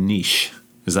political niche.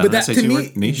 Is that an SAT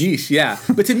word? Niche, yeah.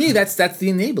 But to me, that's the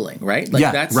enabling, right?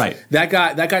 That's right. That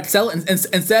got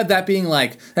instead of that being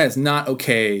that is not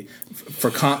okay for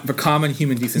common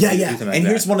human decency. Yeah. And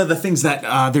here's one of the things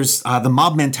that there's the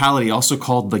mob mentality, also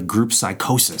called group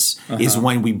psychosis, is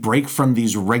when we break from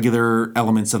these regular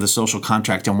elements of the social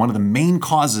contract, and one of the main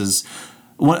causes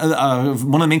one of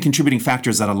the main contributing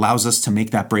factors that allows us to make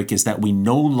that break is that we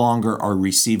no longer are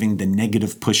receiving the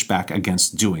negative pushback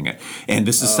against doing it. And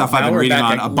this is stuff I've been reading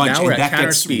on a bunch, and that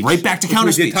gets right back to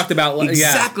counter speech. We talked about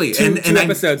exactly two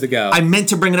episodes ago. I meant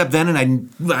to bring it up then, and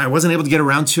I wasn't able to get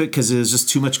around to it because it was just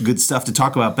too much good stuff to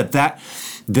talk about. But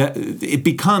it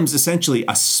becomes essentially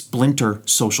a splinter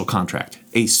social contract,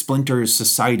 a splinter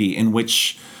society in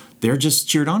which they're just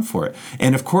cheered on for it.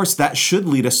 And of course, that should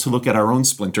lead us to look at our own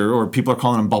splinter, or people are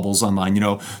calling them bubbles online,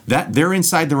 that they're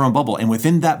inside their own bubble. And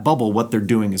within that bubble, what they're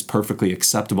doing is perfectly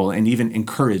acceptable and even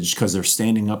encouraged because they're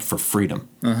standing up for freedom.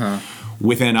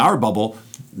 Within our bubble,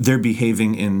 they're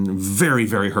behaving in very,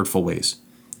 very hurtful ways.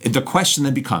 The question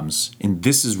then becomes, and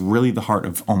this is really the heart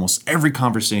of almost every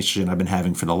conversation I've been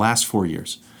having for the last 4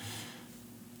 years,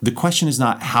 the question is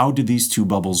not how do these two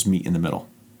bubbles meet in the middle?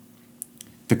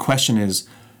 The question is,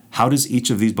 how does each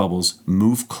of these bubbles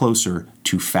move closer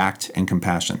to fact and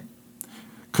compassion?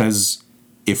 Because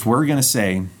if we're going to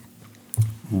say,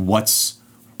 what's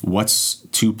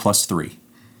 2 plus 3?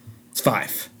 It's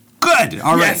 5. Good.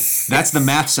 All right. Yes. That's the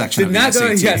math section of the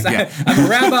SAT. Yes, yeah. I'm a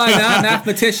rabbi, not a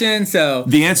mathematician, so.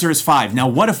 The answer is 5. Now,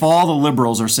 what if all the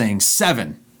liberals are saying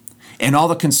 7 and all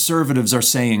the conservatives are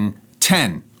saying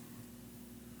 10?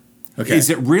 Okay. Is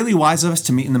it really wise of us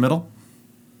to meet in the middle?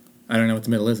 I don't know what the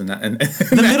middle is in that.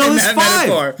 The middle is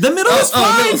 5. The middle is 5. Oh,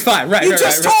 the middle is 5. Right. You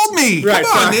just told me. Right.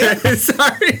 Come on, man.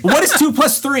 Sorry. What is 2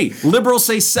 plus 3? Liberals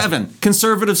say 7.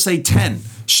 Conservatives say 10.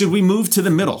 Should we move to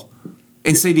the middle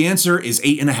and say the answer is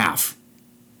 8.5?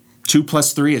 2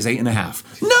 plus 3 is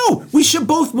 8.5. No, we should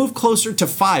both move closer to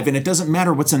 5, and it doesn't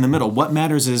matter what's in the middle. What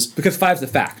matters is because 5 is the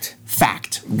fact.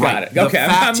 Fact. Got right. it. Okay,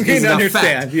 I'm getting to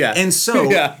understand. Fact. Yeah. And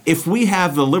so if we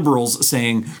have the liberals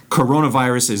saying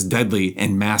coronavirus is deadly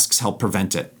and masks help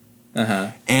prevent it,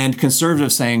 and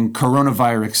conservatives saying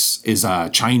coronavirus is a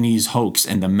Chinese hoax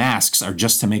and the masks are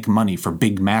just to make money for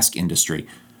big mask industry,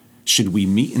 should we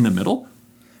meet in the middle?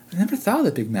 I never thought of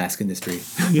the big mask industry.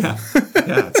 Yeah,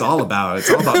 it's all about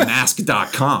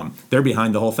mask.com. They're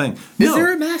behind the whole thing. Is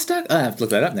there a mask.com? I have to look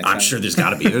that up next time. I'm sure there's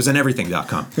got to be. There's an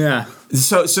everything.com. Yeah.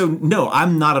 So no,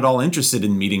 I'm not at all interested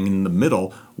in meeting in the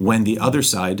middle when the other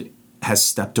side has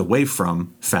stepped away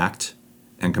from fact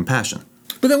and compassion.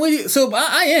 But then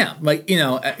I am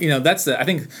that's I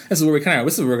think this is where we're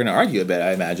going to argue a bit,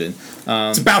 I imagine.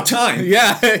 It's about time.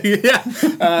 Yeah.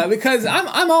 Because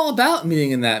I'm all about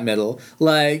meeting in that middle,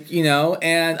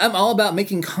 and I'm all about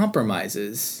making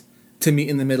compromises to meet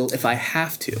in the middle if I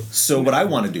have to. So what I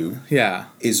want to do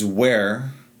is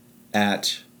wear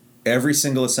at every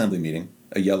single assembly meeting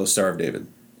a yellow Star of David.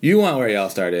 You want to wear a yellow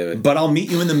Star of David. But I'll meet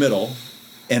you in the middle.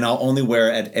 And I'll only wear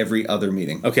it at every other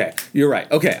meeting. Okay, you're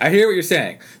right. Okay, I hear what you're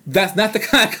saying. That's not the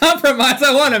kind of compromise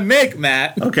I want to make,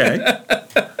 Matt. Okay.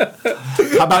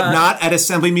 How about not at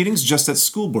assembly meetings, just at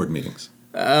school board meetings?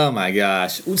 Oh my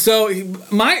gosh. So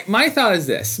my thought is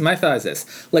this.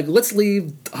 Let's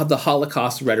leave the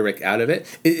Holocaust rhetoric out of it.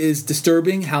 It is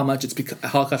disturbing how much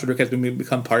Holocaust rhetoric has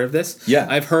become part of this. Yeah.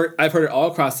 I've heard it all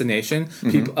across the nation.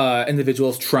 People,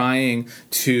 individuals trying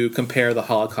to compare the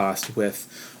Holocaust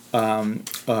with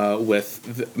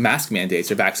mask mandates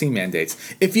or vaccine mandates.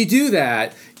 If you do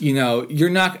that,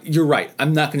 you're right.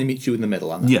 I'm not going to meet you in the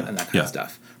middle on that kind of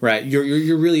stuff. Right?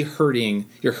 You're really hurting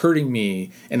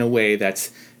me in a way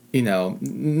that's, I'm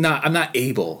not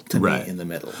able to meet in the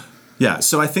middle. Yeah.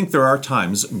 So I think there are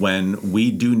times when we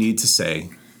do need to say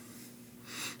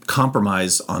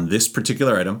compromise on this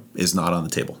particular item is not on the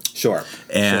table. Sure.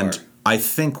 And I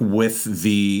think with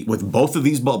both of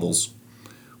these bubbles,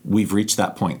 we've reached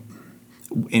that point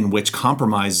in which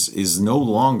compromise is no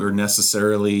longer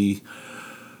necessarily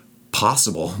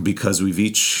possible because we've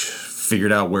each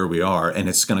figured out where we are and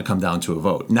it's going to come down to a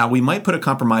vote. Now, we might put a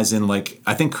compromise in,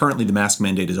 I think currently the mask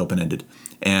mandate is open-ended.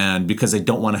 And because they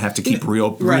don't want to have to keep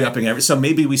re-upping every. So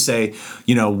maybe we say,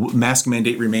 mask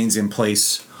mandate remains in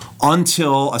place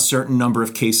until a certain number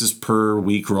of cases per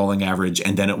week rolling average,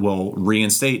 and then it will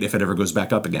reinstate if it ever goes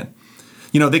back up again.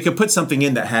 They could put something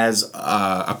in that has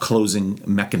a closing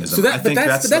mechanism. So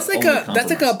that's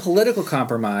like a political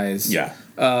compromise. Yeah.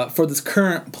 For this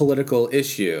current political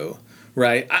issue,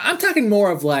 right? I'm talking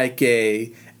more of like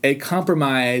a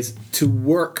compromise to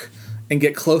work and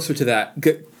get closer to that.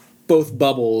 Get both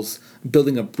bubbles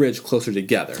building a bridge closer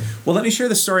together. Well, let me share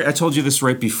the story. I told you this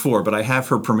right before, but I have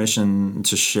her permission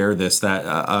to share this. That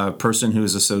a person who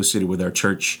is associated with our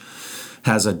church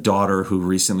has a daughter who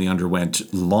recently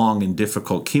underwent long and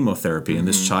difficult chemotherapy, and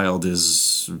this child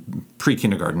is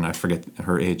pre-kindergarten. I forget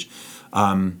her age.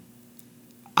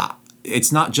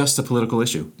 it's not just a political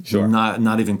issue. Sure.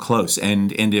 Not even close.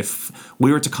 And if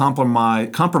we were to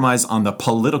compromise on the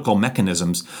political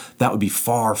mechanisms, that would be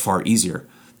far, far easier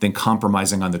than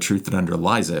compromising on the truth that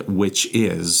underlies it, which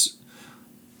is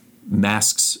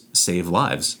masks save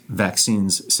lives,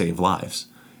 vaccines save lives.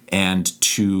 And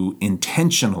to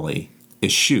intentionally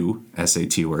eschew,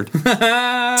 SAT word,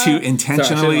 to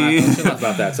intentionally... Sorry, I shouldn't laugh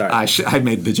about that, sorry. I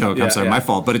made the joke, Yeah, I'm sorry, yeah. my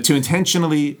fault. But to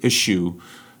intentionally eschew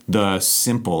the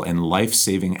simple and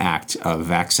life-saving act of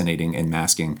vaccinating and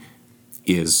masking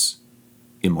is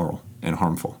immoral and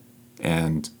harmful.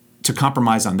 And to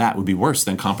compromise on that would be worse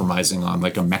than compromising on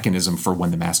like a mechanism for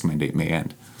when the mask mandate may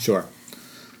end. Sure.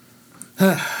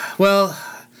 Well,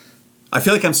 I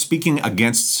feel like I'm speaking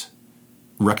against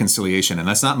reconciliation, and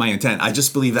that's not my intent. I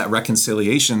just believe that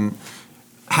reconciliation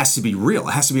has to be real.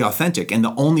 It has to be authentic. And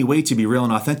the only way to be real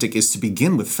and authentic is to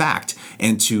begin with fact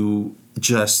and to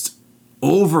just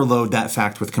overload that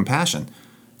fact with compassion.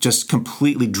 Just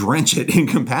completely drench it in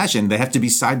compassion. They have to be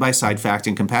side-by-side fact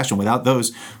and compassion. Without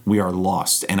those, we are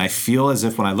lost. And I feel as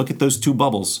if when I look at those two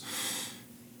bubbles,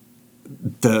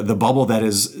 the bubble that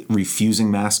is refusing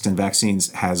masks and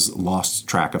vaccines has lost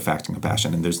track of fact and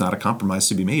compassion. And there's not a compromise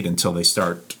to be made until they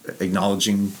start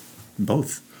acknowledging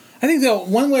both. I think though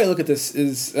one way to look at this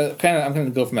is kind of I'm going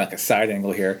to go from like a side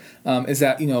angle here. Is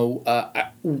that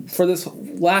for this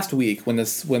last week when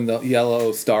the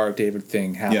yellow Star of David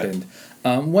thing happened,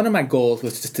 one of my goals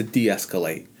was just to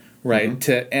de-escalate, right?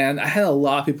 Mm-hmm. And I had a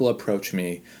lot of people approach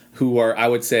me who are, I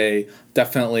would say,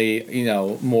 definitely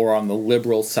more on the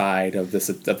liberal side of this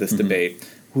mm-hmm. debate.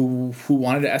 Who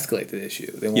wanted to escalate the issue?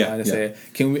 They wanted to say,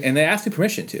 "Can we?" And they asked me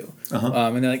permission to. Uh-huh.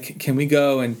 And they're like, "Can we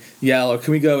go and yell, or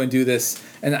can we go and do this?"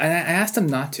 And I asked them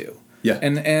not to. Yeah.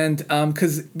 And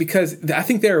because I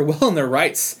think they were well in their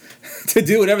rights to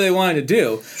do whatever they wanted to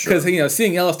do. Because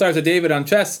seeing yellow stars of David on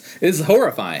chests is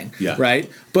horrifying. Yeah.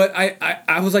 Right. But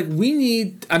I was like,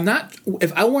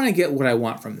 if I want to get what I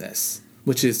want from this,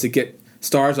 which is to get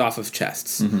stars off of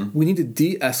chests, mm-hmm. we need to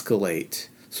de-escalate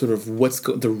sort of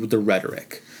the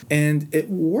rhetoric, and it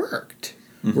worked,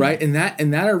 mm-hmm. right in that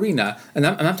arena. And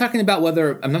I'm not talking about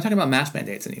mask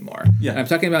mandates anymore. Yeah, I'm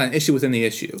talking about an issue within the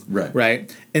issue.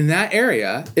 Right. In that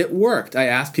area, it worked. I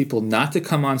asked people not to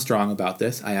come on strong about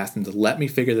this. I asked them to let me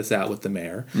figure this out with the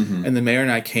mayor, mm-hmm. and the mayor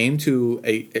and I came to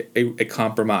a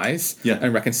compromise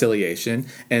and reconciliation,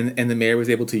 and the mayor was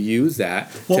able to use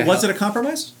that. Well, was it a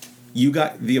compromise? You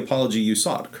got the apology you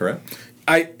sought, correct?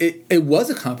 It was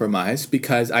a compromise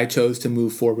because I chose to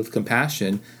move forward with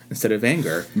compassion instead of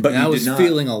anger. But I was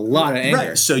feeling a lot of anger.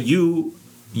 Right. So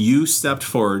you stepped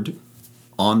forward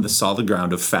on the solid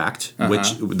ground of fact, uh-huh.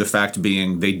 which the fact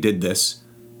being they did this,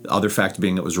 the other fact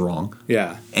being it was wrong.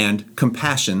 Yeah. And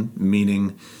compassion,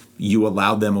 meaning you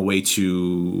allowed them a way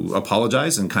to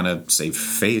apologize and kind of save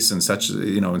face and such,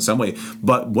 in some way.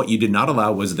 But what you did not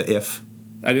allow was the if.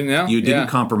 I didn't know. You didn't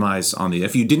compromise on the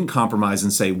if. You didn't compromise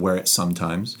and say wear it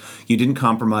sometimes. You didn't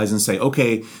compromise and say,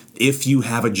 okay, if you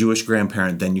have a Jewish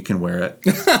grandparent, then you can wear it.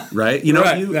 Right?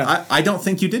 I don't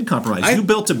think you did compromise. You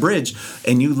built a bridge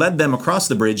and you led them across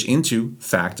the bridge into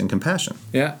fact and compassion.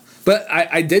 Yeah. But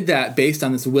I did that based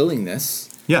on this willingness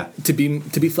to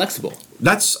be flexible.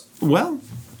 I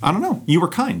don't know. You were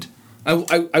kind.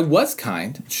 I was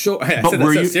kind. Sure, I said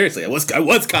that so seriously. I was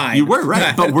kind. You were,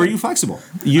 right. But were you flexible?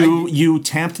 You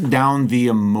tamped down the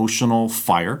emotional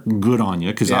fire. Good on you,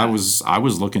 because I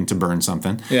was looking to burn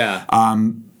something. Yeah.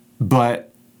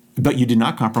 But you did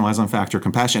not compromise on fact or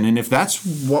compassion. And if that's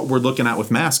what we're looking at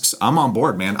with masks, I'm on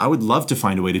board, man. I would love to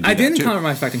find a way to do that. I didn't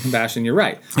compromise fact and compassion. You're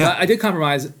right. Yeah. I did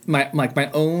compromise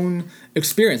my own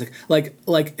experience. Like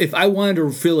if I wanted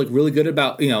to feel really good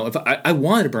about if I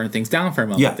wanted to burn things down for a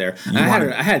moment there. And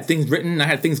I had things written. I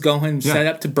had things going set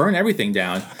up to burn everything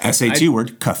down. SAT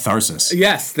word catharsis.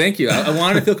 Yes, thank you. I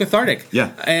wanted to feel cathartic.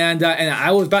 Yeah. And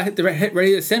I was about to hit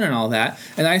ready to sin and all that.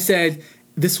 And I said,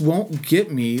 this won't get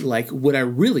me like what I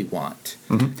really want,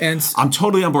 mm-hmm. and I'm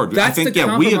totally on board. That's I think the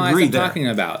compromise we agree I'm talking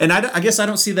about. And I guess I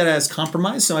don't see that as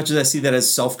compromise so much as I see that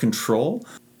as self-control,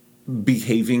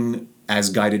 behaving as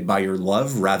guided by your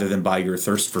love rather than by your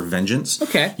thirst for vengeance.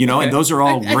 Okay, and those are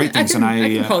all great things. I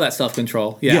can call that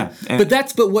self-control. Yeah.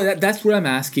 That's what I'm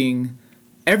asking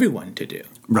everyone to do.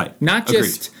 Right. Not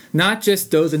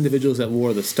just those individuals that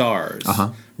wore the stars.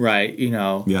 Uh-huh. Right.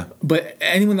 But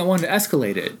anyone that wanted to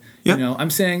escalate it. Yep. I'm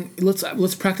saying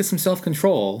let's practice some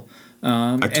self-control.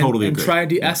 I totally agree. And try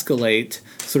to de-escalate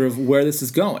sort of where this is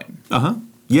going. Uh-huh.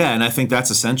 Yeah, and I think that's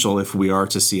essential if we are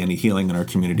to see any healing in our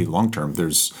community long term.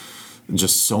 There's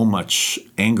just so much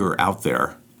anger out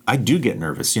there. I do get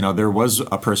nervous. There was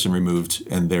a person removed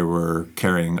and they were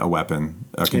carrying a weapon,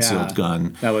 a concealed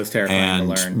gun. That was terrifying to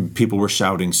learn. And people were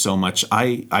shouting so much.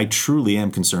 I truly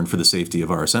am concerned for the safety of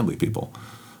our assembly people.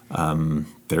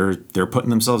 They're putting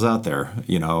themselves out there,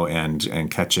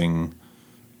 and catching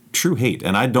true hate.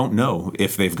 And I don't know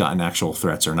if they've gotten actual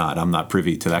threats or not. I'm not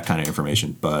privy to that kind of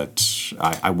information, but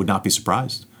I would not be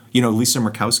surprised. Lisa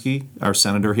Murkowski, our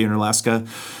senator here in Alaska,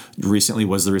 recently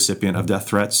was the recipient of death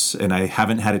threats, and I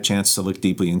haven't had a chance to look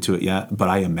deeply into it yet, but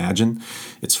I imagine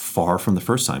it's far from the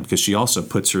first time because she also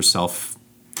puts herself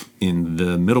in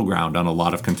the middle ground on a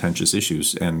lot of contentious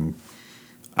issues, and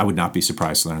I would not be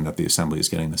surprised to learn that the Assembly is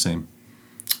getting the same.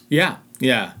 Yeah.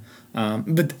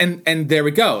 But there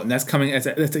we go, and that's coming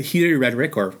that's a heated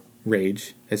rhetoric or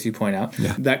rage, as you point out,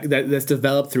 that's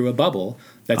developed through a bubble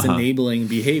that's enabling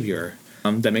behavior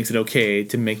that makes it okay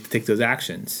to take those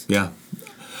actions. Yeah.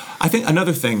 I think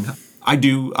another thing, I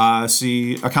do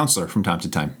see a counselor from time to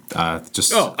time. I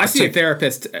see a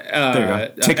therapist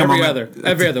every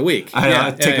other week. I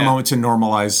take a moment to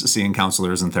normalize seeing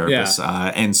counselors and therapists.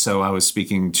 Yeah. And so I was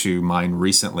speaking to mine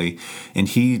recently, and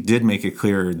he did make it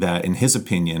clear that in his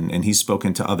opinion, and he's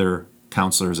spoken to other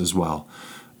counselors as well,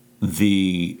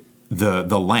 the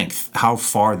length, how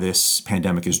far this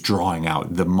pandemic is drawing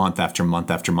out, the month after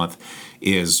month after month,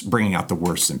 is bringing out the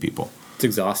worst in people. It's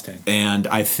exhausting. And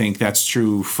I think that's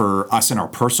true for us in our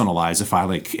personal lives. If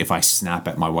I snap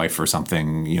at my wife or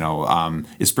something,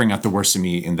 it's bringing out the worst in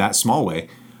me in that small way.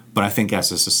 But I think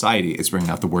as a society, it's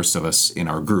bringing out the worst of us in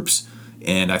our groups.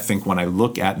 And I think when I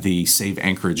look at the Save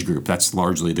Anchorage group, that's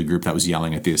largely the group that was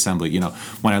yelling at the Assembly.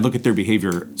 When I look at their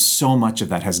behavior, so much of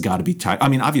that has got to be tied. I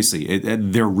mean, obviously,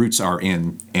 their roots are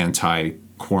in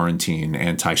anti-quarantine,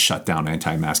 anti-shutdown,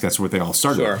 anti-mask. That's what they all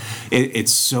started. Sure.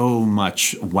 It's so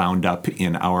much wound up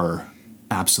in our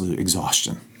absolute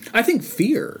exhaustion. I think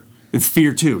fear.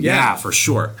 Fear too, yeah, for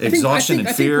sure. Exhaustion and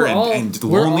fear and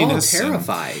loneliness. We're all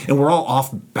terrified. And we're all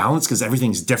off balance because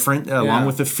everything's different. Along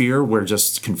with the fear, we're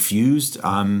just confused.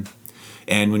 And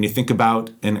when you think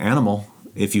about an animal,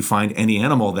 if you find any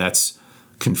animal that's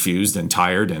confused and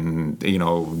tired and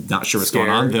not sure what's going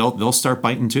on, they'll start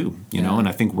biting too. And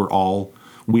I think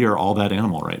we are all that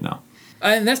animal right now.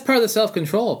 And that's part of the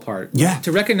self-control part. Yeah.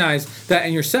 To recognize that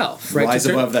in yourself, right? Rise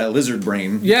above that lizard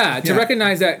brain. Yeah, to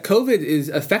recognize that COVID is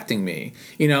affecting me,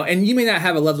 and you may not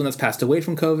have a loved one that's passed away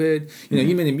from COVID.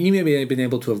 You may have been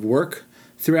able to have work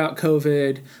throughout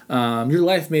COVID. Your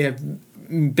life may have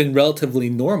been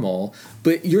relatively normal,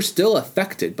 but you're still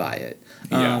affected by it.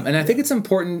 And I think it's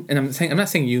important, and I'm not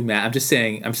saying you, Matt,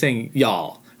 I'm saying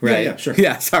y'all, right? Yeah, sure.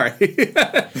 Yeah, sorry.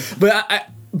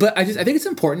 But I think it's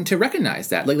important to recognize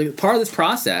that. Like part of this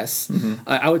process,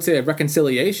 I would say of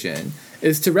reconciliation,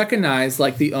 is to recognize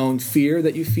the own fear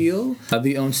that you feel,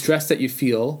 the own stress that you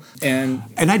feel. And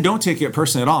I don't take it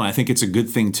personally at all. And I think it's a good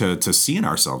thing to see in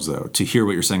ourselves, though, to hear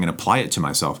what you're saying and apply it to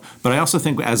myself. But I also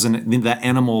think that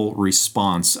animal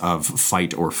response of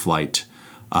fight or flight,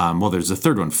 there's a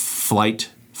third one, flight,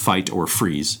 fight, or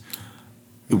freeze,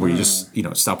 where you just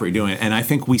stop what you're doing. And I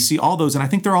think we see all those, and I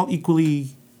think they're all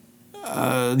equally...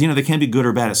 they can be good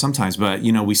or bad at sometimes, but,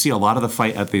 we see a lot of the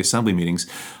fight at the Assembly meetings.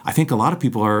 I think a lot of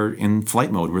people are in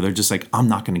flight mode where they're just like, I'm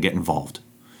not going to get involved,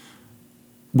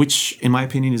 which, in my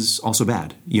opinion, is also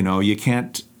bad. You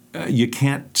can't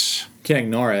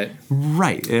ignore it.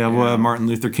 Right. Well, Martin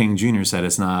Luther King Jr. said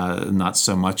it's not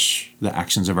so much the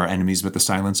actions of our enemies, but the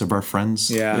silence of our friends.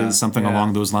 Yeah. Something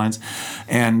along those lines.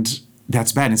 And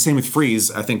that's bad. And same with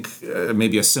freeze. I think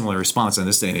maybe a similar response in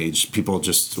this day and age. People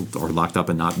just are locked up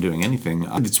and not doing anything.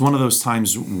 It's one of those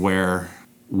times where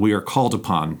we are called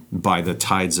upon by the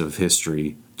tides of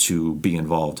history to be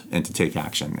involved and to take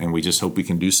action. And we just hope we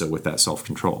can do so with that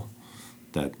self-control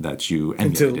that you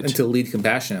emulated. And to lead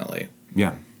compassionately.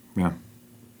 Yeah.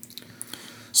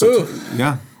 So,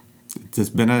 it's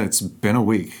been a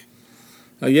week.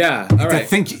 Oh, yeah. All right. I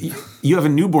think you have a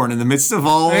newborn in the midst of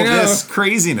all this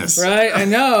craziness. Right. I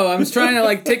know. I'm just trying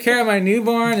to take care of my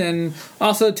newborn and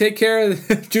also take care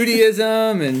of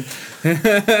Judaism and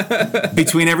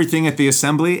between everything at the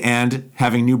Assembly and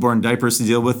having newborn diapers to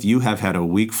deal with, you have had a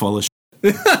week full of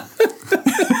I'm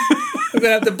going to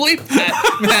have to bleep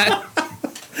that, Matt.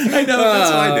 I know,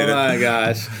 that's why I did it. Oh my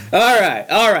gosh! All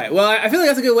right. Well, I feel like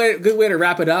that's a good way to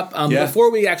wrap it up. Before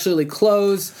we actually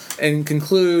close and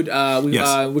conclude,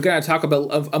 we're going to talk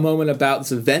about a moment about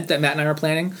this event that Matt and I are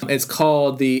planning. It's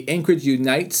called the Anchorage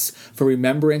Unites for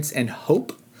Remembrance and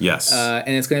Hope. Yes, and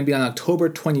it's going to be on October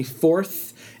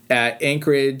 24th. at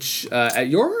Anchorage, at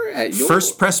your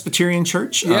First Presbyterian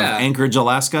Church of Anchorage,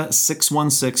 Alaska,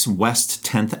 616 West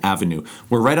 10th Avenue.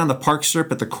 We're right on the Park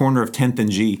Strip at the corner of 10th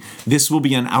and G. This will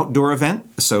be an outdoor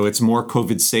event, so it's more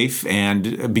COVID safe.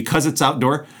 And because it's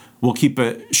outdoor, we'll keep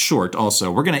it short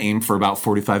also. We're going to aim for about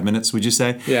 45 minutes, would you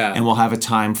say? Yeah. And we'll have a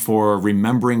time for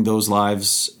remembering those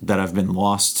lives that have been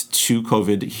lost to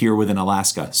COVID here within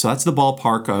Alaska. So that's the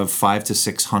ballpark of 500 to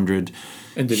 600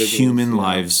 human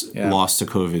lives lost to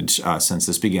COVID since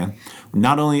this began.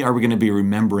 Not only are we going to be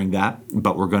remembering that,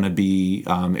 but we're going to be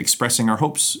expressing our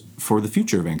hopes for the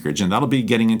future of Anchorage. And that'll be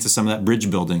getting into some of that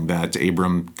bridge building that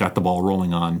Abram got the ball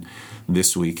rolling on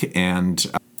this week. And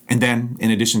then,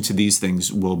 in addition to these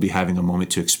things, we'll be having a moment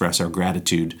to express our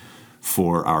gratitude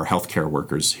for our healthcare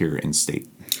workers here in state.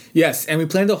 Yes, and we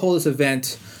plan to hold this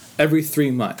event every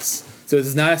 3 months. So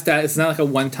it's not like a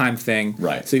one-time thing.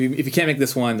 Right. So if you can't make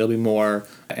this one, there'll be more,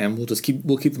 and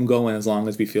we'll keep them going as long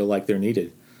as we feel like they're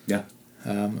needed. Yeah.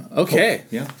 Okay.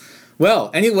 Cool. Yeah.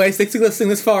 Well, anyways, thanks for listening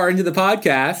this far into the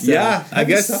podcast. Yeah, I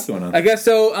guess stuff going on. I guess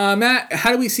so. Matt,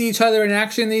 how do we see each other in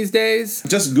action these days?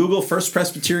 Just Google First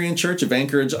Presbyterian Church of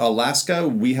Anchorage, Alaska.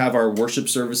 We have our worship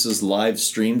services live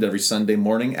streamed every Sunday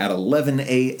morning at 11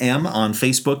 a.m. on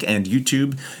Facebook and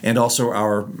YouTube, and also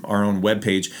our own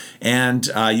webpage. And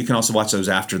you can also watch those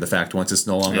after the fact. Once it's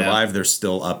no longer live, they're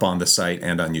still up on the site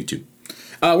and on YouTube.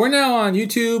 We're now on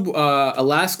YouTube.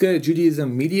 Alaska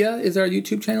Judaism Media is our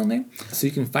YouTube channel name. So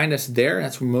you can find us there.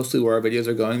 That's mostly where our videos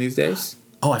are going these days.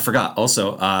 Oh, I forgot.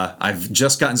 Also, I've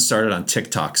just gotten started on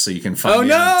TikTok, so you can find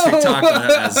me on TikTok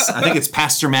as, I think it's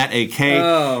Pastor Matt AK.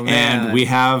 Oh, man. And we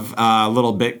have a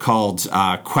little bit called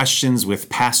Questions with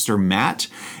Pastor Matt.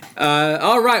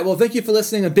 All right. Well, thank you for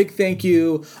listening. A big thank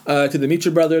you to the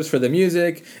Mitra Brothers for the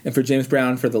music and for James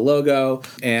Brown for the logo.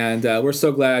 And we're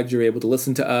so glad you're able to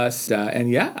listen to us.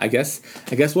 And yeah, I guess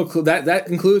that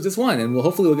concludes this one. And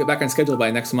hopefully we'll get back on schedule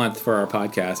by next month for our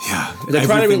podcast. Yeah. They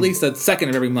try to release the second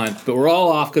of every month, but we're all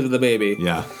off because of the baby.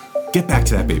 Yeah. Get back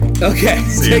to that baby. Okay.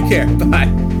 Take care.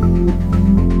 Bye.